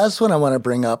 The last one I want to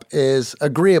bring up is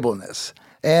agreeableness.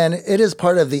 And it is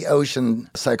part of the Ocean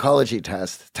psychology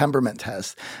test, temperament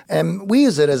test. And we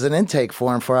use it as an intake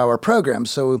form for our program.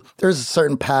 So there's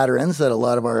certain patterns that a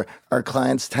lot of our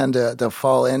clients tend to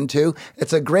fall into.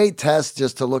 It's a great test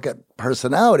just to look at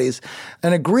personalities.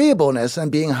 And agreeableness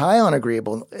and being high on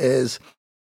agreeable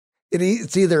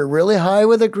it's either really high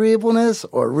with agreeableness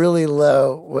or really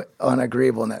low on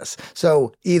agreeableness.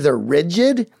 So either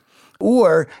rigid,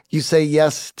 or you say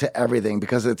yes to everything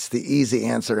because it's the easy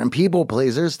answer. And people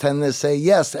pleasers tend to say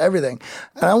yes to everything.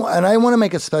 And I want to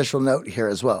make a special note here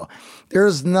as well.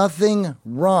 There's nothing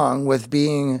wrong with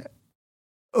being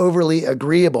overly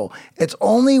agreeable. It's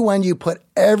only when you put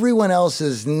everyone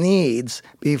else's needs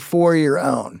before your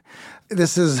own.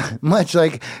 This is much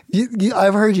like,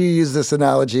 I've heard you use this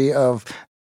analogy of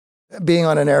being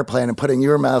on an airplane and putting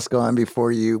your mask on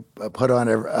before you put on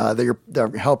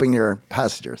helping your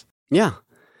passengers. Yeah.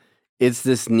 it's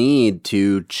this need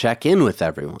to check in with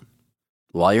everyone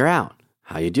while you're out.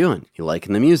 How you doing? You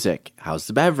liking the music? How's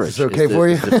the beverage? Is it okay for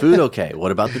you? Is the food okay?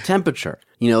 What about the temperature?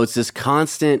 It's this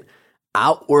constant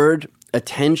outward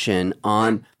attention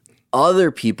on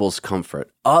other people's comfort,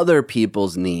 other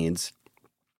people's needs.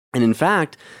 And in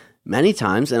fact, many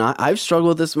times, and I've struggled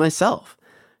with this myself,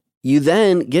 you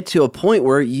then get to a point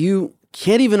where you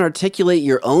can't even articulate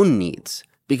your own needs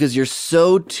because you're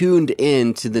so tuned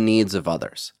in to the needs of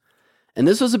others. And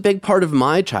this was a big part of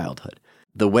my childhood,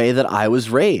 the way that I was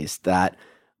raised, that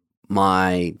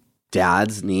my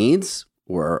dad's needs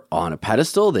were on a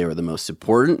pedestal. They were the most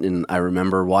important. And I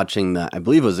remember watching I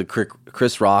believe it was a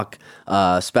Chris Rock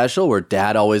special where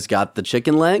dad always got the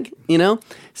chicken leg,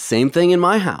 Same thing in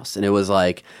my house. And it was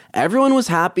like everyone was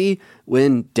happy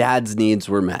when dad's needs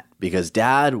were met because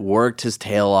dad worked his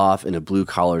tail off in a blue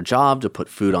collar job to put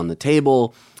food on the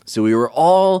table. So we were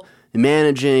all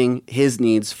managing his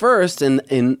needs first. And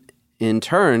in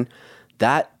turn,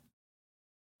 that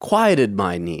quieted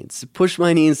my needs, pushed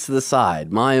my needs to the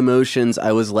side. My emotions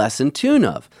I was less in tune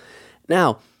of.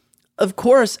 Now, of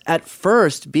course, at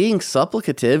first, being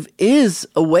supplicative is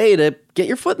a way to get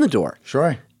your foot in the door.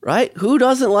 Sure. Right? Who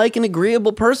doesn't like an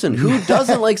agreeable person? Who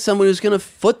doesn't like someone who's going to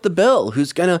foot the bill,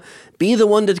 who's going to be the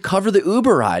one to cover the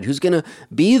Uber ride, who's going to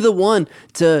be the one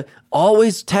to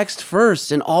always text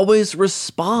first and always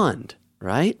respond,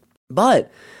 right?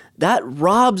 But that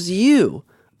robs you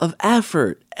of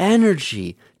effort,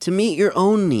 energy to meet your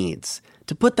own needs,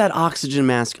 to put that oxygen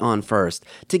mask on first,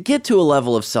 to get to a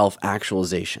level of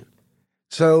self-actualization.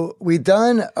 So we've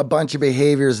done a bunch of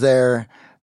behaviors there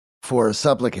for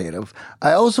supplicative.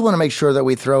 I also want to make sure that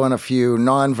we throw in a few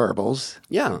nonverbals.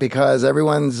 Yeah. Because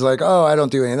everyone's like, oh, I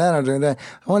don't do any of that, I don't do any of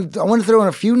that. I want to throw in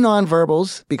a few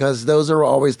nonverbals because those are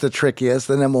always the trickiest,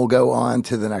 and then we'll go on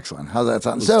to the next one. How's that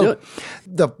sound? Let's do it.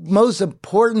 The most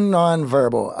important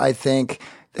nonverbal, I think,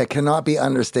 that cannot be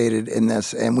understated in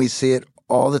this, and we see it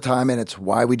all the time, and it's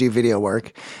why we do video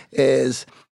work, is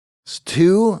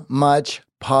too much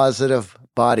positive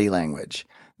body language.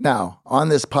 Now, on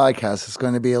this podcast, it's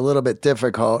going to be a little bit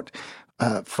difficult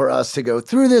for us to go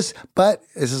through this, but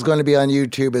this is going to be on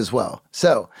YouTube as well.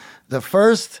 So the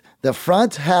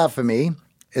front half of me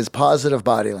is positive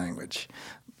body language.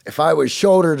 If I was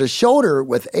shoulder to shoulder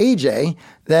with AJ,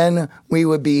 then we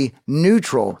would be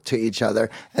neutral to each other.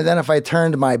 And then if I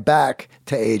turned my back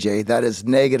to AJ, that is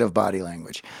negative body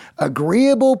language.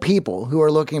 Agreeable people who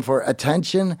are looking for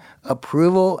attention,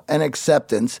 approval, and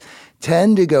acceptance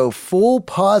tend to go full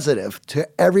positive to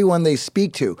everyone they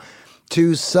speak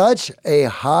to such a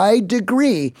high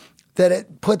degree that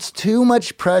it puts too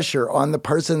much pressure on the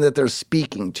person that they're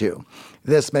speaking to.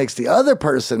 This makes the other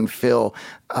person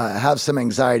have some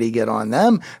anxiety get on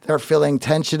them. They're feeling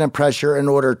tension and pressure in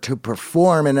order to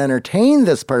perform and entertain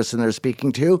this person they're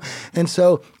speaking to. And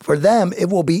so for them, it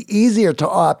will be easier to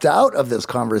opt out of this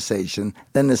conversation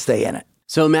than to stay in it.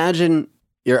 So imagine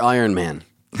you're Iron Man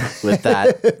with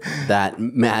that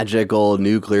magical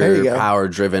nuclear power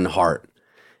driven heart.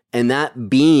 And that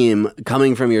beam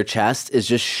coming from your chest is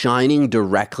just shining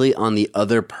directly on the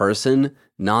other person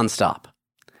nonstop.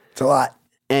 It's a lot.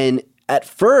 And at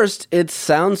first, it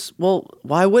sounds, well,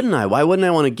 why wouldn't I? Why wouldn't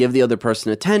I want to give the other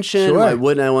person attention? Sure. Why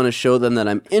wouldn't I want to show them that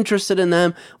I'm interested in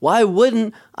them? Why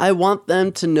wouldn't I want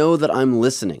them to know that I'm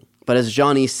listening? But as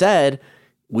Johnny said,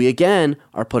 we again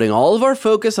are putting all of our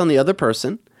focus on the other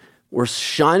person. We're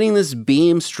shining this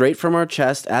beam straight from our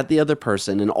chest at the other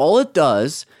person. And all it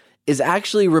does is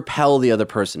actually repel the other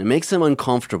person. It makes them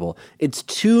uncomfortable. It's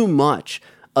too much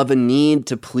of a need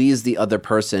to please the other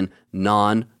person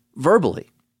non-verbally.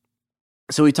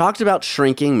 So we talked about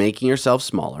shrinking, making yourself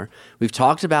smaller. We've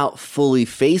talked about fully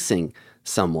facing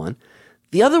someone.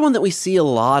 The other one that we see a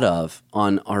lot of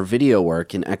on our video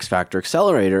work in X Factor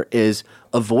Accelerator is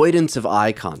avoidance of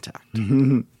eye contact.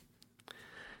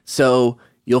 So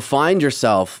you'll find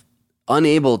yourself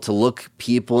unable to look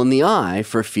people in the eye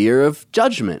for fear of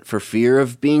judgment, for fear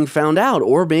of being found out,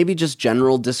 or maybe just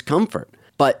general discomfort.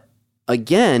 But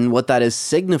again, what that is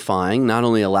signifying, not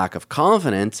only a lack of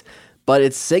confidence, but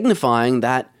it's signifying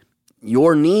that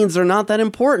your needs are not that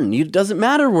important. It doesn't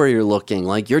matter where you're looking.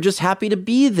 Like, you're just happy to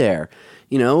be there.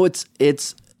 You know,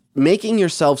 it's making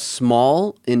yourself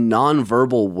small in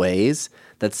nonverbal ways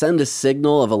that send a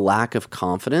signal of a lack of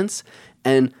confidence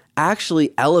and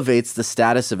actually elevates the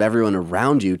status of everyone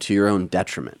around you to your own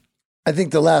detriment. I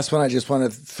think the last one I just want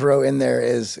to throw in there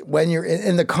is when you're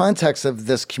in the context of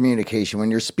this communication,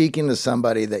 when you're speaking to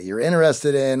somebody that you're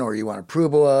interested in or you want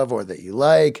approval of or that you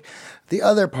like, the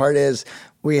other part is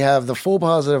we have the full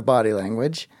positive body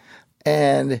language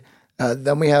and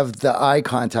then we have the eye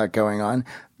contact going on.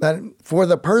 But for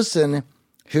the person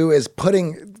who is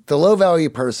putting the low value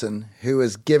person who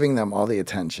is giving them all the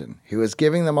attention, who is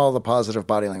giving them all the positive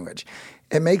body language,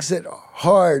 it makes it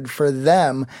hard for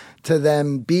them to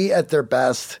then be at their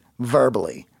best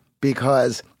verbally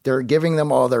because they're giving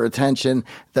them all their attention.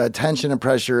 The tension and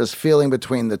pressure is feeling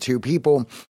between the two people.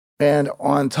 And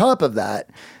on top of that,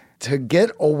 to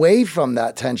get away from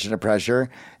that tension and pressure,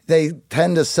 they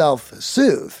tend to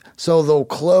self-soothe. So they'll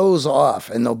close off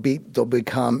and they'll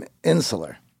become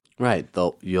insular. Right.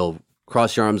 You'll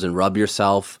cross your arms and rub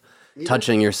yourself.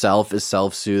 Touching yourself is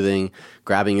self-soothing.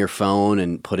 Grabbing your phone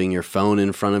and putting your phone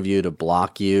in front of you to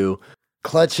block you.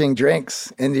 Clutching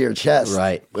drinks into your chest.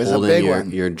 Right. Was Holding a big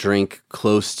one. your drink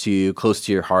close to you, close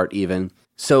to your heart even.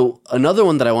 So another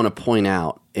one that I want to point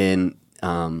out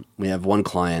we have one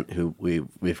client who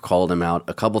we've called him out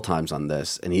a couple times on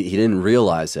this, and he didn't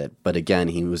realize it. But again,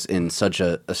 he was in such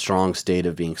a strong state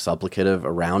of being supplicative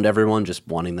around everyone, just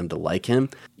wanting them to like him.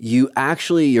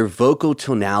 Your vocal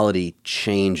tonality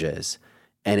changes,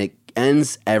 and it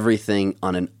ends everything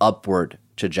on an upward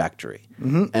trajectory.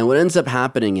 Mm-hmm. And what ends up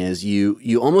happening is you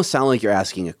almost sound like you're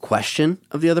asking a question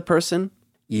of the other person.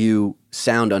 You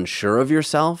sound unsure of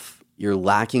yourself. You're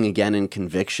lacking again in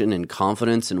conviction and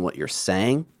confidence in what you're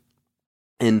saying.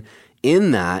 And in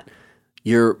that,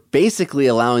 you're basically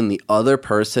allowing the other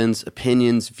person's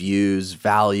opinions, views,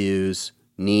 values,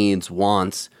 needs,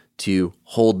 wants to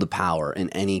hold the power in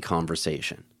any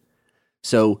conversation.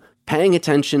 So paying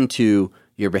attention to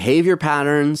your behavior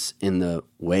patterns in the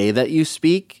way that you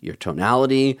speak, your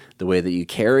tonality, the way that you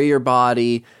carry your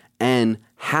body, and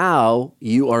how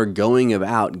you are going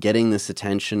about getting this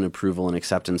attention, approval, and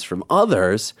acceptance from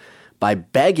others by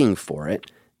begging for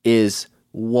it is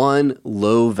one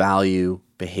low-value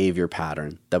behavior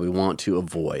pattern that we want to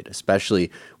avoid,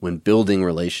 especially when building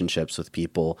relationships with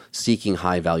people, seeking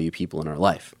high-value people in our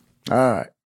life. All right.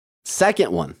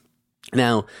 Second one.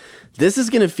 Now, this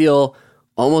is going to feel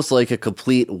almost like a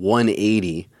complete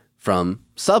 180 from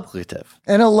supplicative.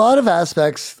 And a lot of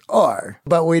aspects are,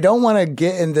 but we don't want to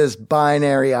get in this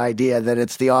binary idea that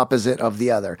it's the opposite of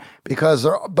the other because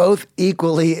they're both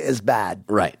equally as bad.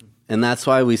 Right. And that's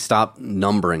why we stop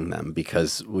numbering them,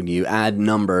 because when you add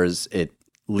numbers, it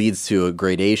leads to a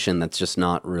gradation that's just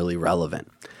not really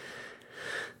relevant.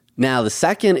 Now, the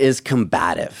second is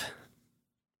combative,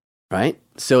 right?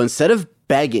 So instead of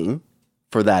begging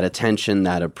for that attention,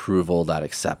 that approval, that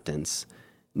acceptance,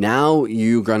 now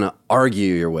you're going to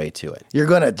argue your way to it. You're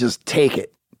going to just take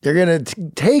it. You're going to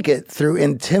take it through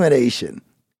intimidation.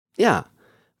 Yeah.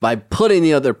 By putting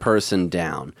the other person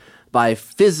down, by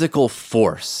physical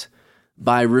force,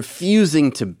 by refusing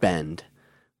to bend,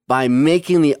 by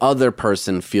making the other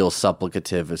person feel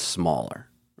supplicative as smaller,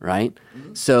 right?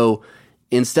 Mm-hmm. So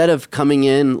instead of coming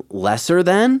in lesser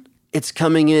than, it's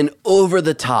coming in over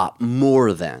the top,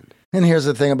 more than. And here's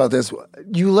the thing about this.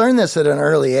 You learn this at an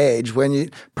early age when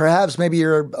maybe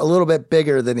you're a little bit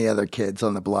bigger than the other kids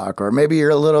on the block, or maybe you're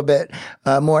a little bit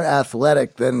more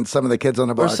athletic than some of the kids on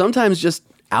the block. Or sometimes just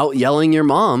out yelling your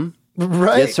mom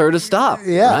gets her to stop,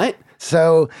 right?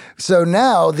 So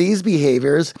now these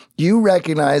behaviors, you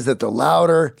recognize that the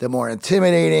louder, the more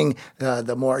intimidating,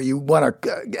 the more you want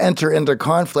to enter into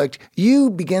conflict, you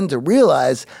begin to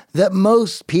realize that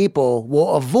most people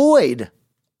will avoid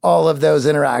all of those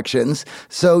interactions,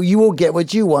 so you will get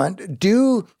what you want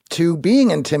due to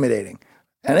being intimidating.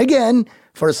 And again,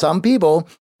 for some people,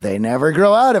 they never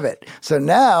grow out of it. So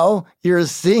now you're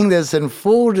seeing this in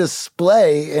full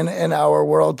display in our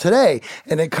world today.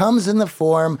 And it comes in the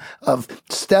form of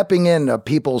stepping into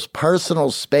people's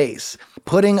personal space,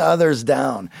 putting others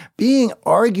down, being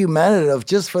argumentative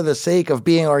just for the sake of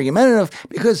being argumentative,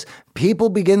 because people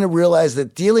begin to realize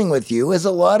that dealing with you is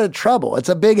a lot of trouble. It's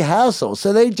a big hassle.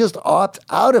 So they just opt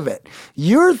out of it.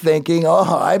 You're thinking, oh,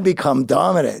 I become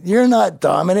dominant. You're not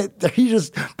dominant.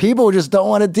 People just don't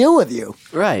want to deal with you.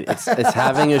 Right. It's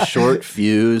having a short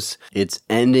fuse. It's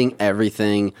ending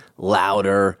everything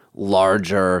louder,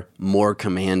 larger, more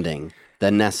commanding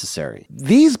than necessary.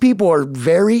 These people are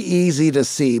very easy to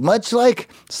see, much like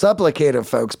supplicative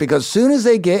folks, because soon as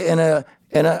they get in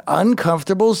an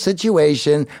uncomfortable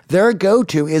situation, their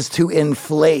go-to is to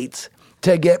inflate,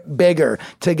 to get bigger,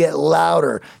 to get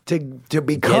louder, to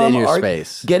become... Get in your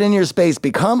space. Get in your space,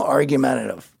 become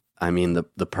argumentative. I mean,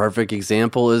 the perfect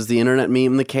example is the internet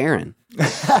meme, the Karen.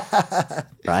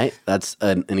 Right? That's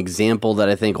an example that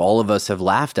I think all of us have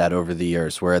laughed at over the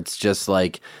years, where it's just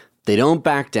like, they don't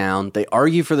back down, they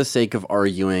argue for the sake of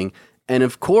arguing, and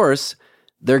of course,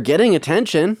 they're getting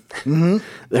attention.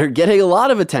 They're getting a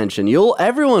lot of attention.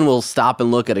 Everyone will stop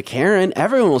and look at a Karen.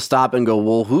 Everyone will stop and go,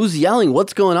 well, who's yelling?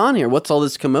 What's going on here? What's all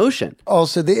this commotion?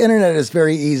 Also, the internet is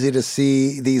very easy to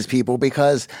see these people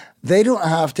because they don't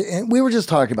have to, we were just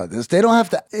talking about this, they don't have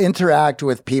to interact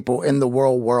with people in the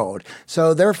real world.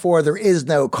 So therefore, there is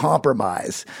no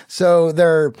compromise. So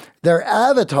their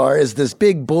avatar is this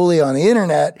big bully on the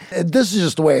internet. This is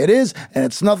just the way it is, and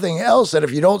it's nothing else. And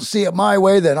if you don't see it my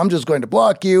way, then I'm just going to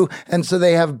block you. And so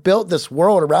they have built this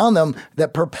world around them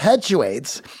that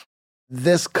perpetuates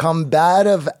this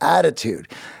combative attitude.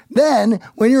 Then,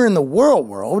 when you're in the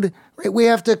world, right, we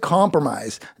have to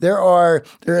compromise. There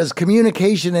is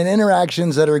communication and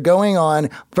interactions that are going on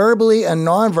verbally and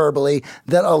non-verbally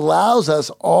that allows us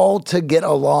all to get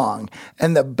along.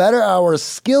 And the better our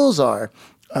skills are,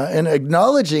 and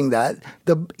acknowledging that,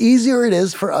 the easier it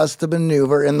is for us to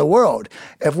maneuver in the world.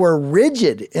 If we're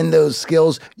rigid in those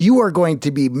skills, you are going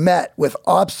to be met with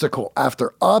obstacle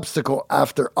after obstacle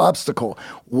after obstacle.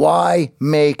 Why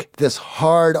make this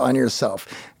hard on yourself?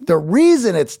 The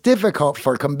reason it's difficult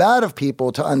for combative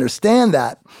people to understand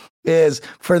that is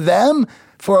for them,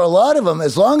 for a lot of them,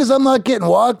 as long as I'm not getting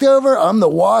walked over, I'm the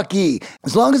walkie.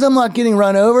 As long as I'm not getting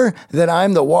run over, then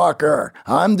I'm the walker.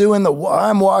 I'm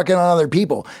walking on other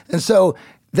people. And so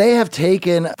they have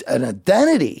taken an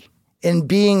identity in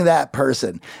being that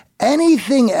person.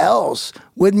 Anything else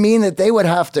would mean that they would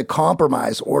have to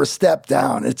compromise or step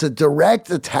down. It's a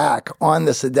direct attack on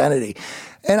this identity.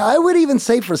 And I would even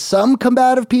say for some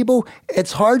combative people,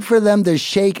 it's hard for them to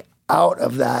shake out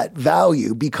of that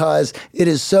value because it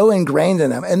is so ingrained in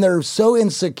them and they're so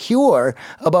insecure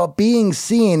about being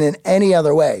seen in any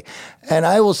other way. And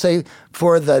I will say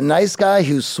for the nice guy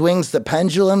who swings the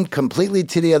pendulum completely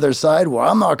to the other side, well,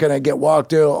 I'm not going to get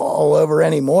walked all over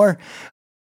anymore.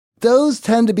 Those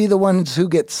tend to be the ones who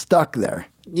get stuck there.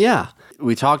 Yeah.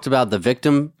 We talked about the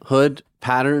victimhood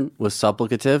pattern with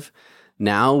supplicative.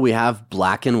 Now we have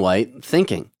black and white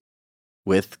thinking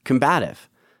with combative.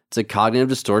 It's a cognitive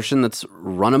distortion that's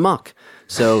run amok.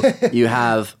 So you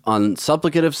have on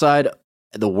supplicative side,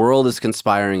 the world is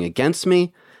conspiring against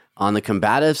me. On the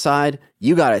combative side,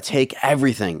 you got to take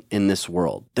everything in this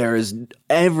world.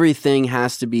 Everything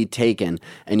has to be taken,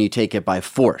 and you take it by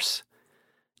force.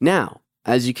 Now,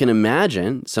 as you can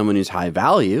imagine, someone who's high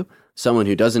value, someone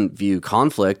who doesn't view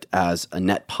conflict as a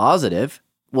net positive,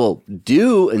 will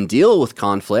do and deal with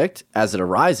conflict as it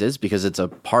arises because it's a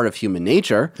part of human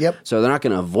nature. Yep. So they're not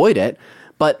going to avoid it,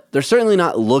 but they're certainly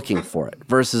not looking for it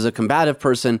versus a combative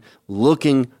person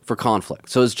looking for conflict.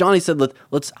 So as Johnny said,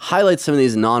 let's highlight some of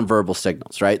these nonverbal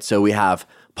signals, right? So we have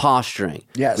posturing.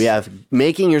 Yes. We have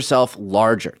making yourself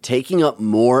larger, taking up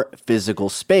more physical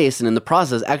space, and in the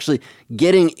process, actually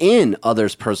getting in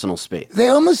others' personal space. They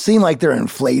almost seem like they're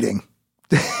inflating.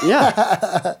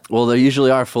 Yeah. Well, they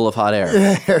usually are full of hot air.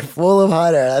 They're full of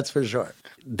hot air, that's for sure.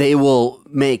 They will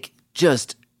make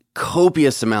just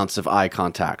copious amounts of eye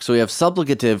contact. So we have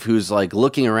supplicative who's like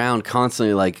looking around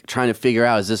constantly, like trying to figure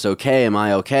out, is this okay? Am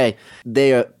I okay?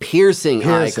 They are piercing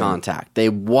eye contact. They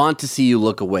want to see you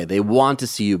look away. They want to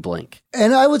see you blink.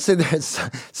 And I would say there's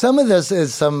some of this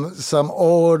is some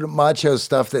old macho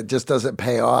stuff that just doesn't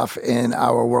pay off in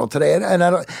our world today. And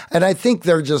I think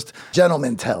they're just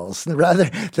gentleman tells rather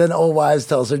than old wives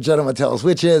tells. They're gentleman tells,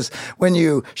 which is when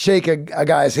you shake a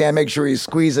guy's hand, make sure you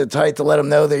squeeze it tight to let him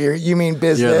know that you mean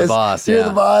business. You're the boss. You're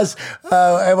the boss.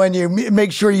 And when you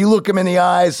make sure you look him in the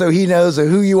eyes so he knows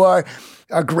who you are.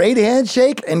 A great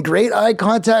handshake and great eye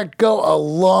contact go a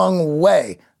long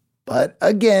way. But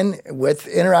again, with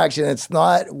interaction, it's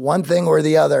not one thing or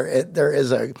the other. There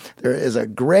is a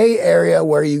gray area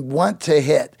where you want to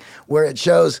hit, where it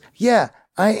shows, yeah,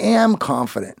 I am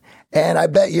confident, and I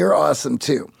bet you're awesome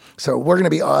too. So we're going to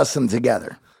be awesome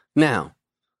together. Now,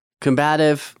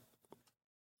 combative,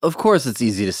 of course, it's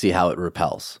easy to see how it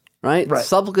repels, right?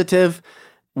 Supplicative,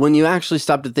 when you actually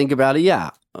stop to think about it,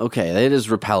 yeah, okay, it is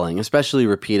repelling, especially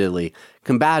repeatedly.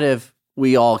 Combative,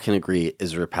 we all can agree,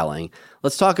 is repelling.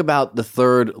 Let's talk about the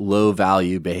third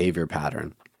low-value behavior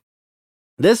pattern.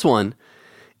 This one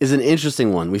is an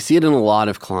interesting one. We see it in a lot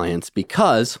of clients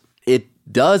because it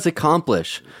does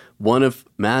accomplish one of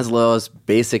Maslow's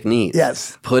basic needs.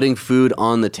 Yes. Putting food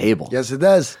on the table. Yes, it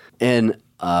does. In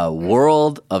a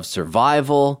world of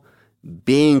survival,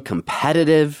 being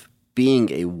competitive,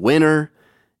 being a winner,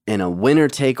 in a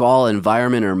winner-take-all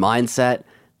environment or mindset,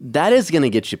 that is going to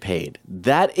get you paid.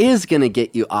 That is going to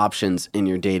get you options in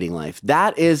your dating life.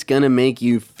 That is going to make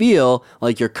you feel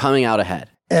like you're coming out ahead.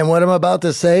 And what I'm about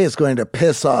to say is going to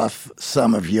piss off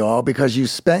some of you all because you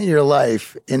spent your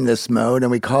life in this mode, and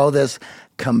we call this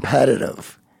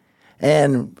competitive.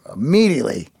 And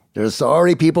immediately, There's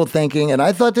already people thinking, and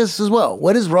I thought this as well,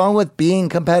 what is wrong with being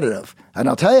competitive? And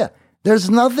I'll tell you, there's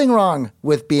nothing wrong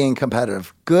with being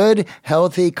competitive. Good,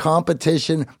 healthy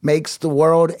competition makes the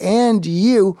world and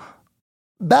you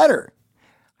better.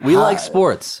 We like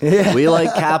sports. Yeah. We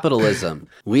like capitalism.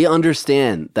 We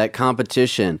understand that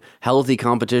competition, healthy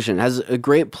competition, has a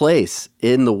great place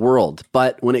in the world.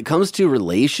 But when it comes to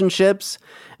relationships,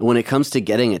 and when it comes to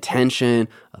getting attention,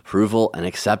 approval, and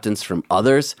acceptance from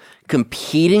others,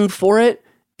 competing for it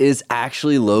is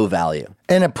actually low value.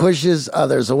 And it pushes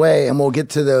others away. And we'll get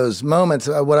to those moments.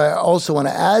 What I also want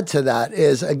to add to that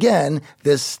is, again,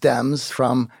 this stems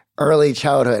from early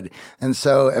childhood. And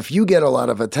so if you get a lot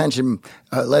of attention,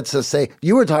 let's just say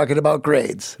you were talking about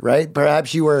grades, right?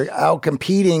 Perhaps you were out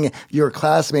competing your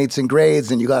classmates in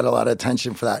grades and you got a lot of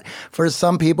attention for that. For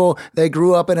some people, they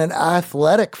grew up in an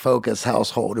athletic focused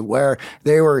household where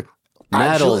they were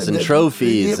medals and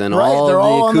trophies and all the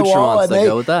accoutrements that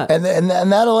go with that. And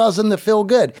that allows them to feel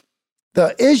good.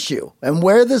 The issue and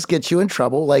where this gets you in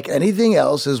trouble, like anything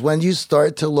else, is when you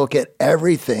start to look at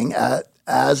everything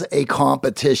as a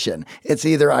competition. It's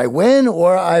either I win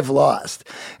or I've lost.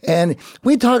 And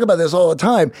we talk about this all the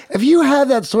time. If you have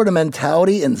that sort of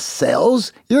mentality in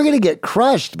sales, you're going to get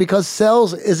crushed because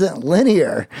sales isn't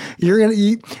linear.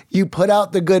 You put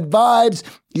out the good vibes.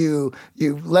 You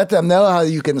let them know how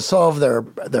you can solve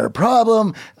their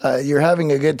problem. You're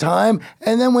having a good time.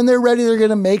 And then when they're ready, they're going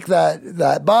to make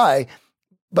that buy.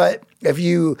 But if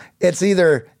you're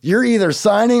either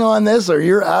signing on this or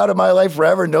you're out of my life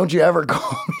forever and don't you ever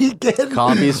call me again.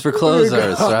 Coffees for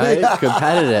closers, right? Yeah.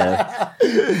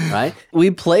 Competitive, right?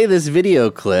 We play this video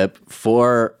clip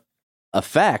for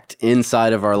effect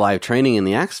inside of our live training in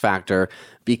the X Factor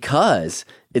because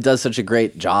it does such a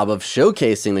great job of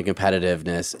showcasing the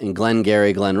competitiveness in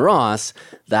Glengarry Glen Ross,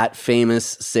 that famous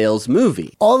sales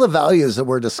movie. All the values that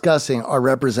we're discussing are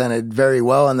represented very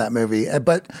well in that movie.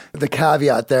 But the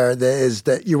caveat there is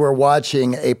that you were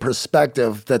watching a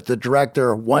perspective that the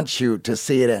director wants you to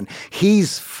see it in.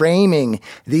 He's framing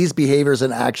these behaviors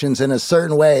and actions in a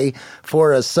certain way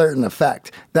for a certain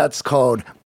effect. That's called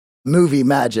movie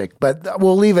magic, but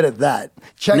we'll leave it at that.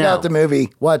 Check out the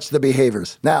movie, watch the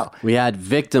behaviors. Now, we had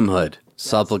victimhood,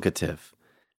 supplicative.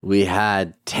 We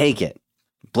had take it,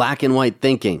 black and white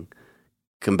thinking,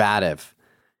 combative.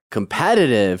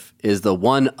 Competitive is the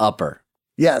one upper.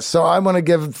 Yes, so I'm going to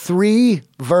give 3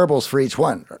 verbals for each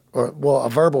one, a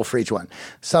verbal for each one.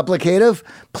 Supplicative,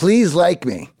 please like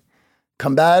me.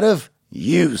 Combative,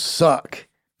 you suck.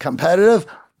 Competitive,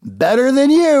 better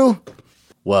than you.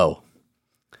 Whoa.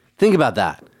 Think about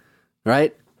that,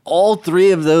 right? All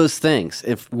 3 of those things.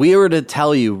 If we were to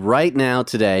tell you right now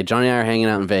today, Johnny and I are hanging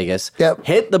out in Vegas,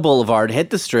 hit the boulevard, hit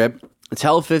the strip,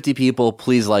 tell 50 people,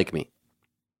 please like me.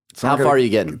 How far are you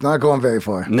getting? Not going very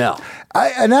far. No.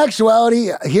 In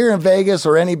actuality, here in Vegas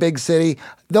or any big city,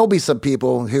 there'll be some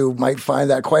people who might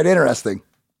find that quite interesting.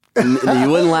 You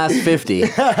wouldn't last 50.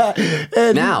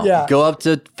 Go up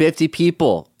to 50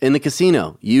 people in the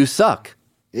casino. You suck.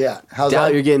 Yeah.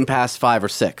 Doubt you're getting past 5 or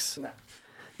 6. No.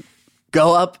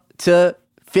 Go up to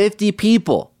 50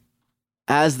 people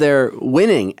as they're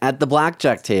winning at the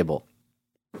blackjack table.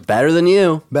 Better than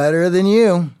you. Better than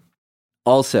you.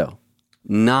 Also,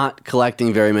 not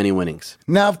collecting very many winnings.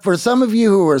 Now, for some of you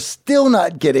who are still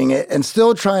not getting it and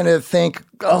still trying to think,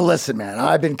 oh, listen, man,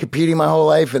 I've been competing my whole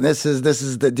life and this is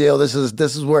the deal. This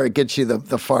is where it gets you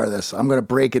the farthest. I'm going to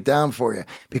break it down for you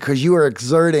because you are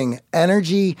exerting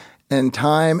energy and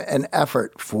time and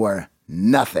effort for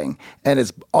nothing. And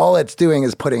all it's doing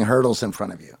is putting hurdles in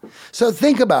front of you. So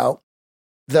think about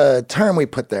the term we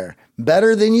put there,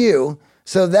 better than you.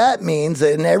 So that means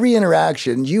that in every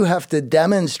interaction, you have to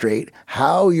demonstrate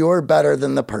how you're better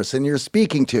than the person you're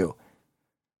speaking to.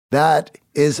 That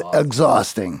is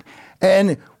exhausting.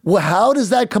 And how does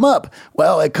that come up?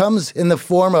 Well, it comes in the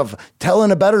form of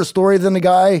telling a better story than the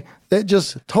guy that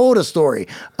just told a story.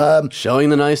 Showing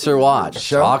the nicer watch,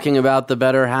 talking about the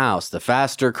better house, the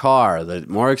faster car, the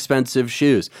more expensive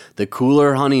shoes, the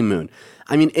cooler honeymoon.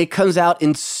 I mean, it comes out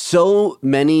in so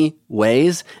many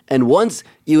ways. And once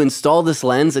you install this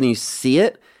lens and you see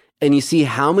it, and you see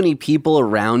how many people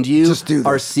around you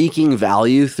are seeking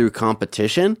value through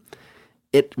competition,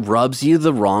 it rubs you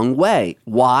the wrong way.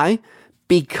 Why?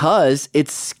 Because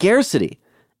it's scarcity.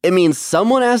 It means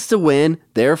someone has to win,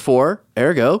 therefore,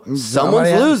 ergo,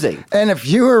 someone's losing. And if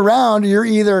you're around, you're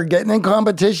either getting in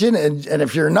competition, and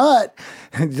if you're not,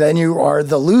 then you are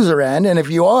the loser end. And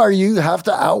if you are, you have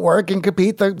to outwork and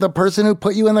compete the person who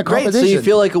put you in the competition. Great, so you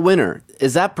feel like a winner.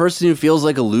 Is that person who feels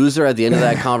like a loser at the end of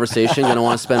that conversation going to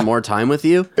want to spend more time with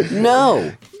you?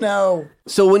 No. No.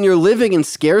 So when you're living in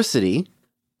scarcity,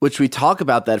 which we talk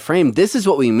about that frame, this is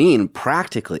what we mean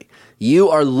practically. You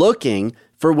are looking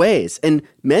for ways. And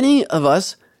many of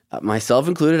us, myself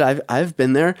included, I've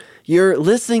been there. You're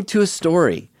listening to a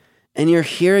story and you're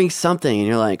hearing something and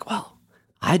you're like, well,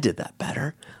 I did that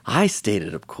better. I stayed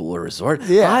at a cooler resort.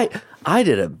 Yeah. I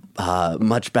did a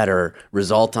much better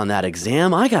result on that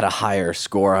exam. I got a higher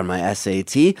score on my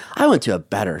SAT. I went to a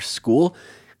better school.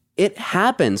 It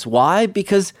happens. Why?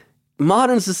 Because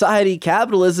modern society,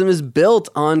 capitalism is built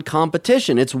on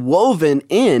competition. It's woven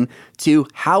in to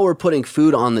how we're putting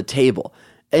food on the table.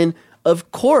 And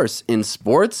of course, in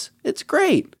sports, it's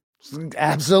great.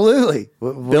 Absolutely.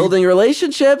 Building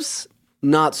relationships,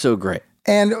 not so great.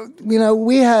 And,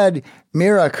 we had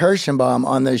Mira Kirschenbaum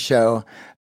on this show,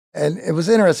 and it was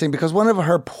interesting because one of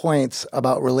her points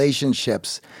about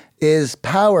relationships is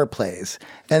power plays.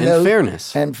 And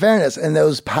fairness. And fairness. And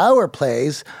those power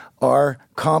plays are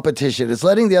competition. It's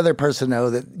letting the other person know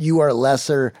that you are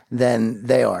lesser than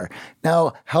they are.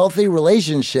 Now, healthy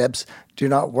relationships do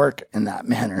not work in that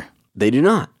manner. They do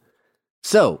not.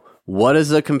 So, what does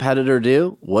the competitor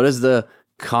do? What does the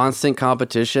constant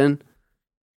competition?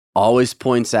 Always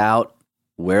points out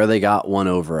where they got one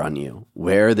over on you,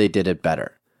 where they did it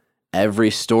better.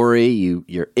 Every story,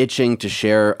 you're itching to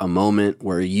share a moment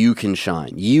where you can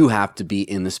shine. You have to be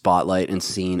in the spotlight and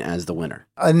seen as the winner.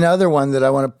 Another one that I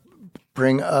want to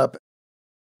bring up.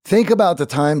 Think about the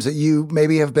times that you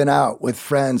maybe have been out with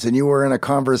friends and you were in a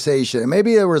conversation. And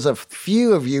maybe there was a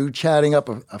few of you chatting up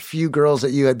a few girls that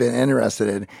you had been interested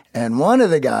in. And one of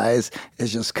the guys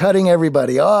is just cutting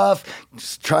everybody off,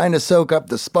 just trying to soak up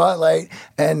the spotlight,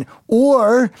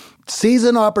 or sees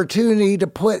an opportunity to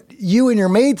put you and your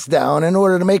mates down in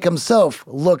order to make himself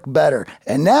look better.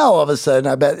 And now all of a sudden,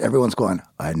 I bet everyone's going,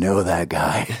 I know that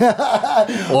guy.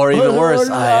 Or even worse,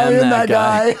 I am that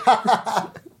guy.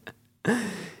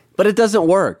 But it doesn't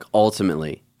work,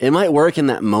 ultimately. It might work in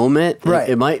that moment. Right.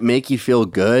 It might make you feel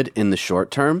good in the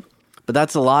short term. But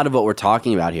that's a lot of what we're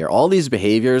talking about here. All these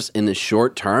behaviors in the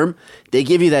short term, they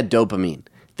give you that dopamine.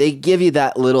 They give you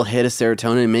that little hit of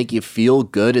serotonin and make you feel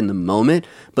good in the moment.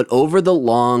 But over the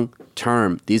long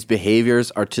term, these behaviors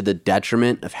are to the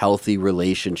detriment of healthy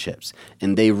relationships.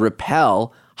 And they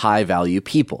repel high-value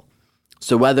people.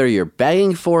 So whether you're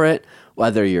begging for it,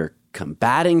 whether you're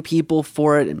combating people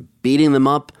for it and beating them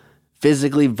up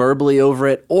physically, verbally over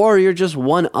it, or you're just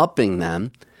one-upping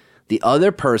them, the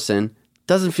other person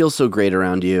doesn't feel so great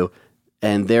around you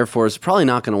and therefore is probably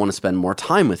not going to want to spend more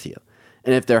time with you.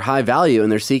 And if they're high value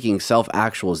and they're seeking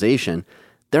self-actualization,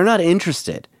 they're not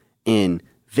interested in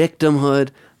victimhood,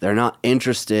 they're not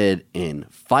interested in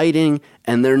fighting,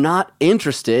 and they're not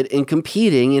interested in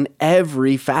competing in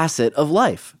every facet of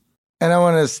life. And I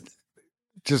want to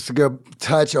just to go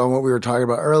touch on what we were talking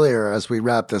about earlier as we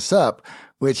wrap this up,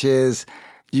 which is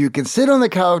you can sit on the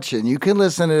couch and you can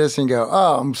listen to this and go,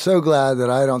 oh, I'm so glad that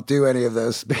I don't do any of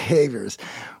those behaviors.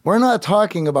 We're not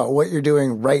talking about what you're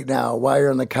doing right now, why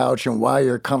you're on the couch and why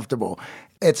you're comfortable.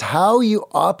 It's how you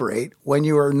operate when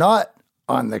you are not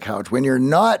on the couch, when you're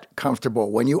not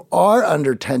comfortable, when you are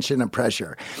under tension and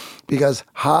pressure. Because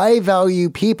high-value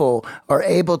people are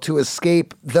able to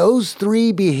escape those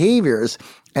three behaviors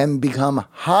and become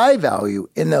high value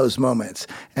in those moments.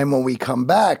 And when we come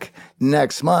back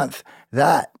next month,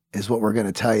 that is what we're going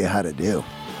to tell you how to do.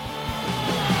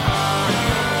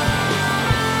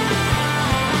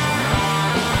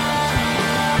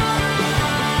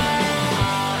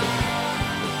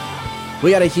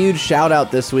 We got a huge shout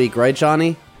out this week, right,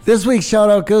 Johnny? This week's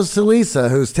shout out goes to Lisa,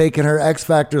 who's taken her X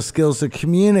Factor skills to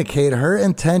communicate her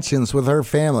intentions with her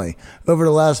family. Over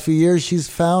the last few years, she's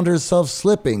found herself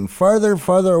slipping farther and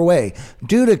farther away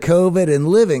due to COVID and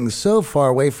living so far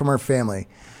away from her family.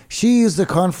 She used the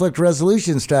conflict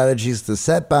resolution strategies to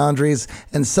set boundaries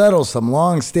and settle some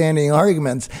long-standing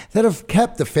arguments that have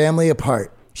kept the family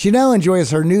apart. She now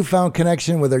enjoys her newfound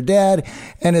connection with her dad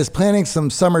and is planning some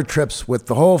summer trips with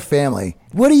the whole family.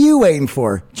 What are you waiting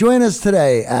for? Join us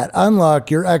today at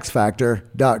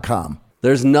unlockyourxfactor.com.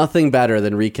 There's nothing better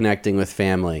than reconnecting with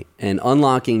family, and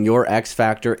unlocking your X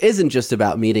Factor isn't just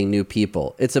about meeting new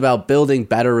people. It's about building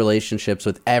better relationships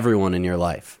with everyone in your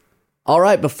life. All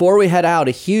right, before we head out,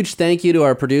 a huge thank you to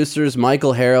our producers,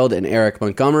 Michael Harold and Eric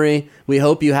Montgomery. We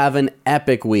hope you have an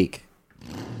epic week.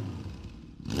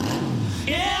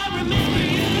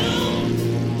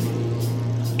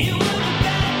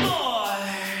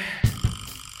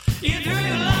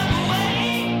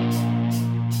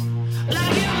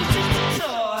 Like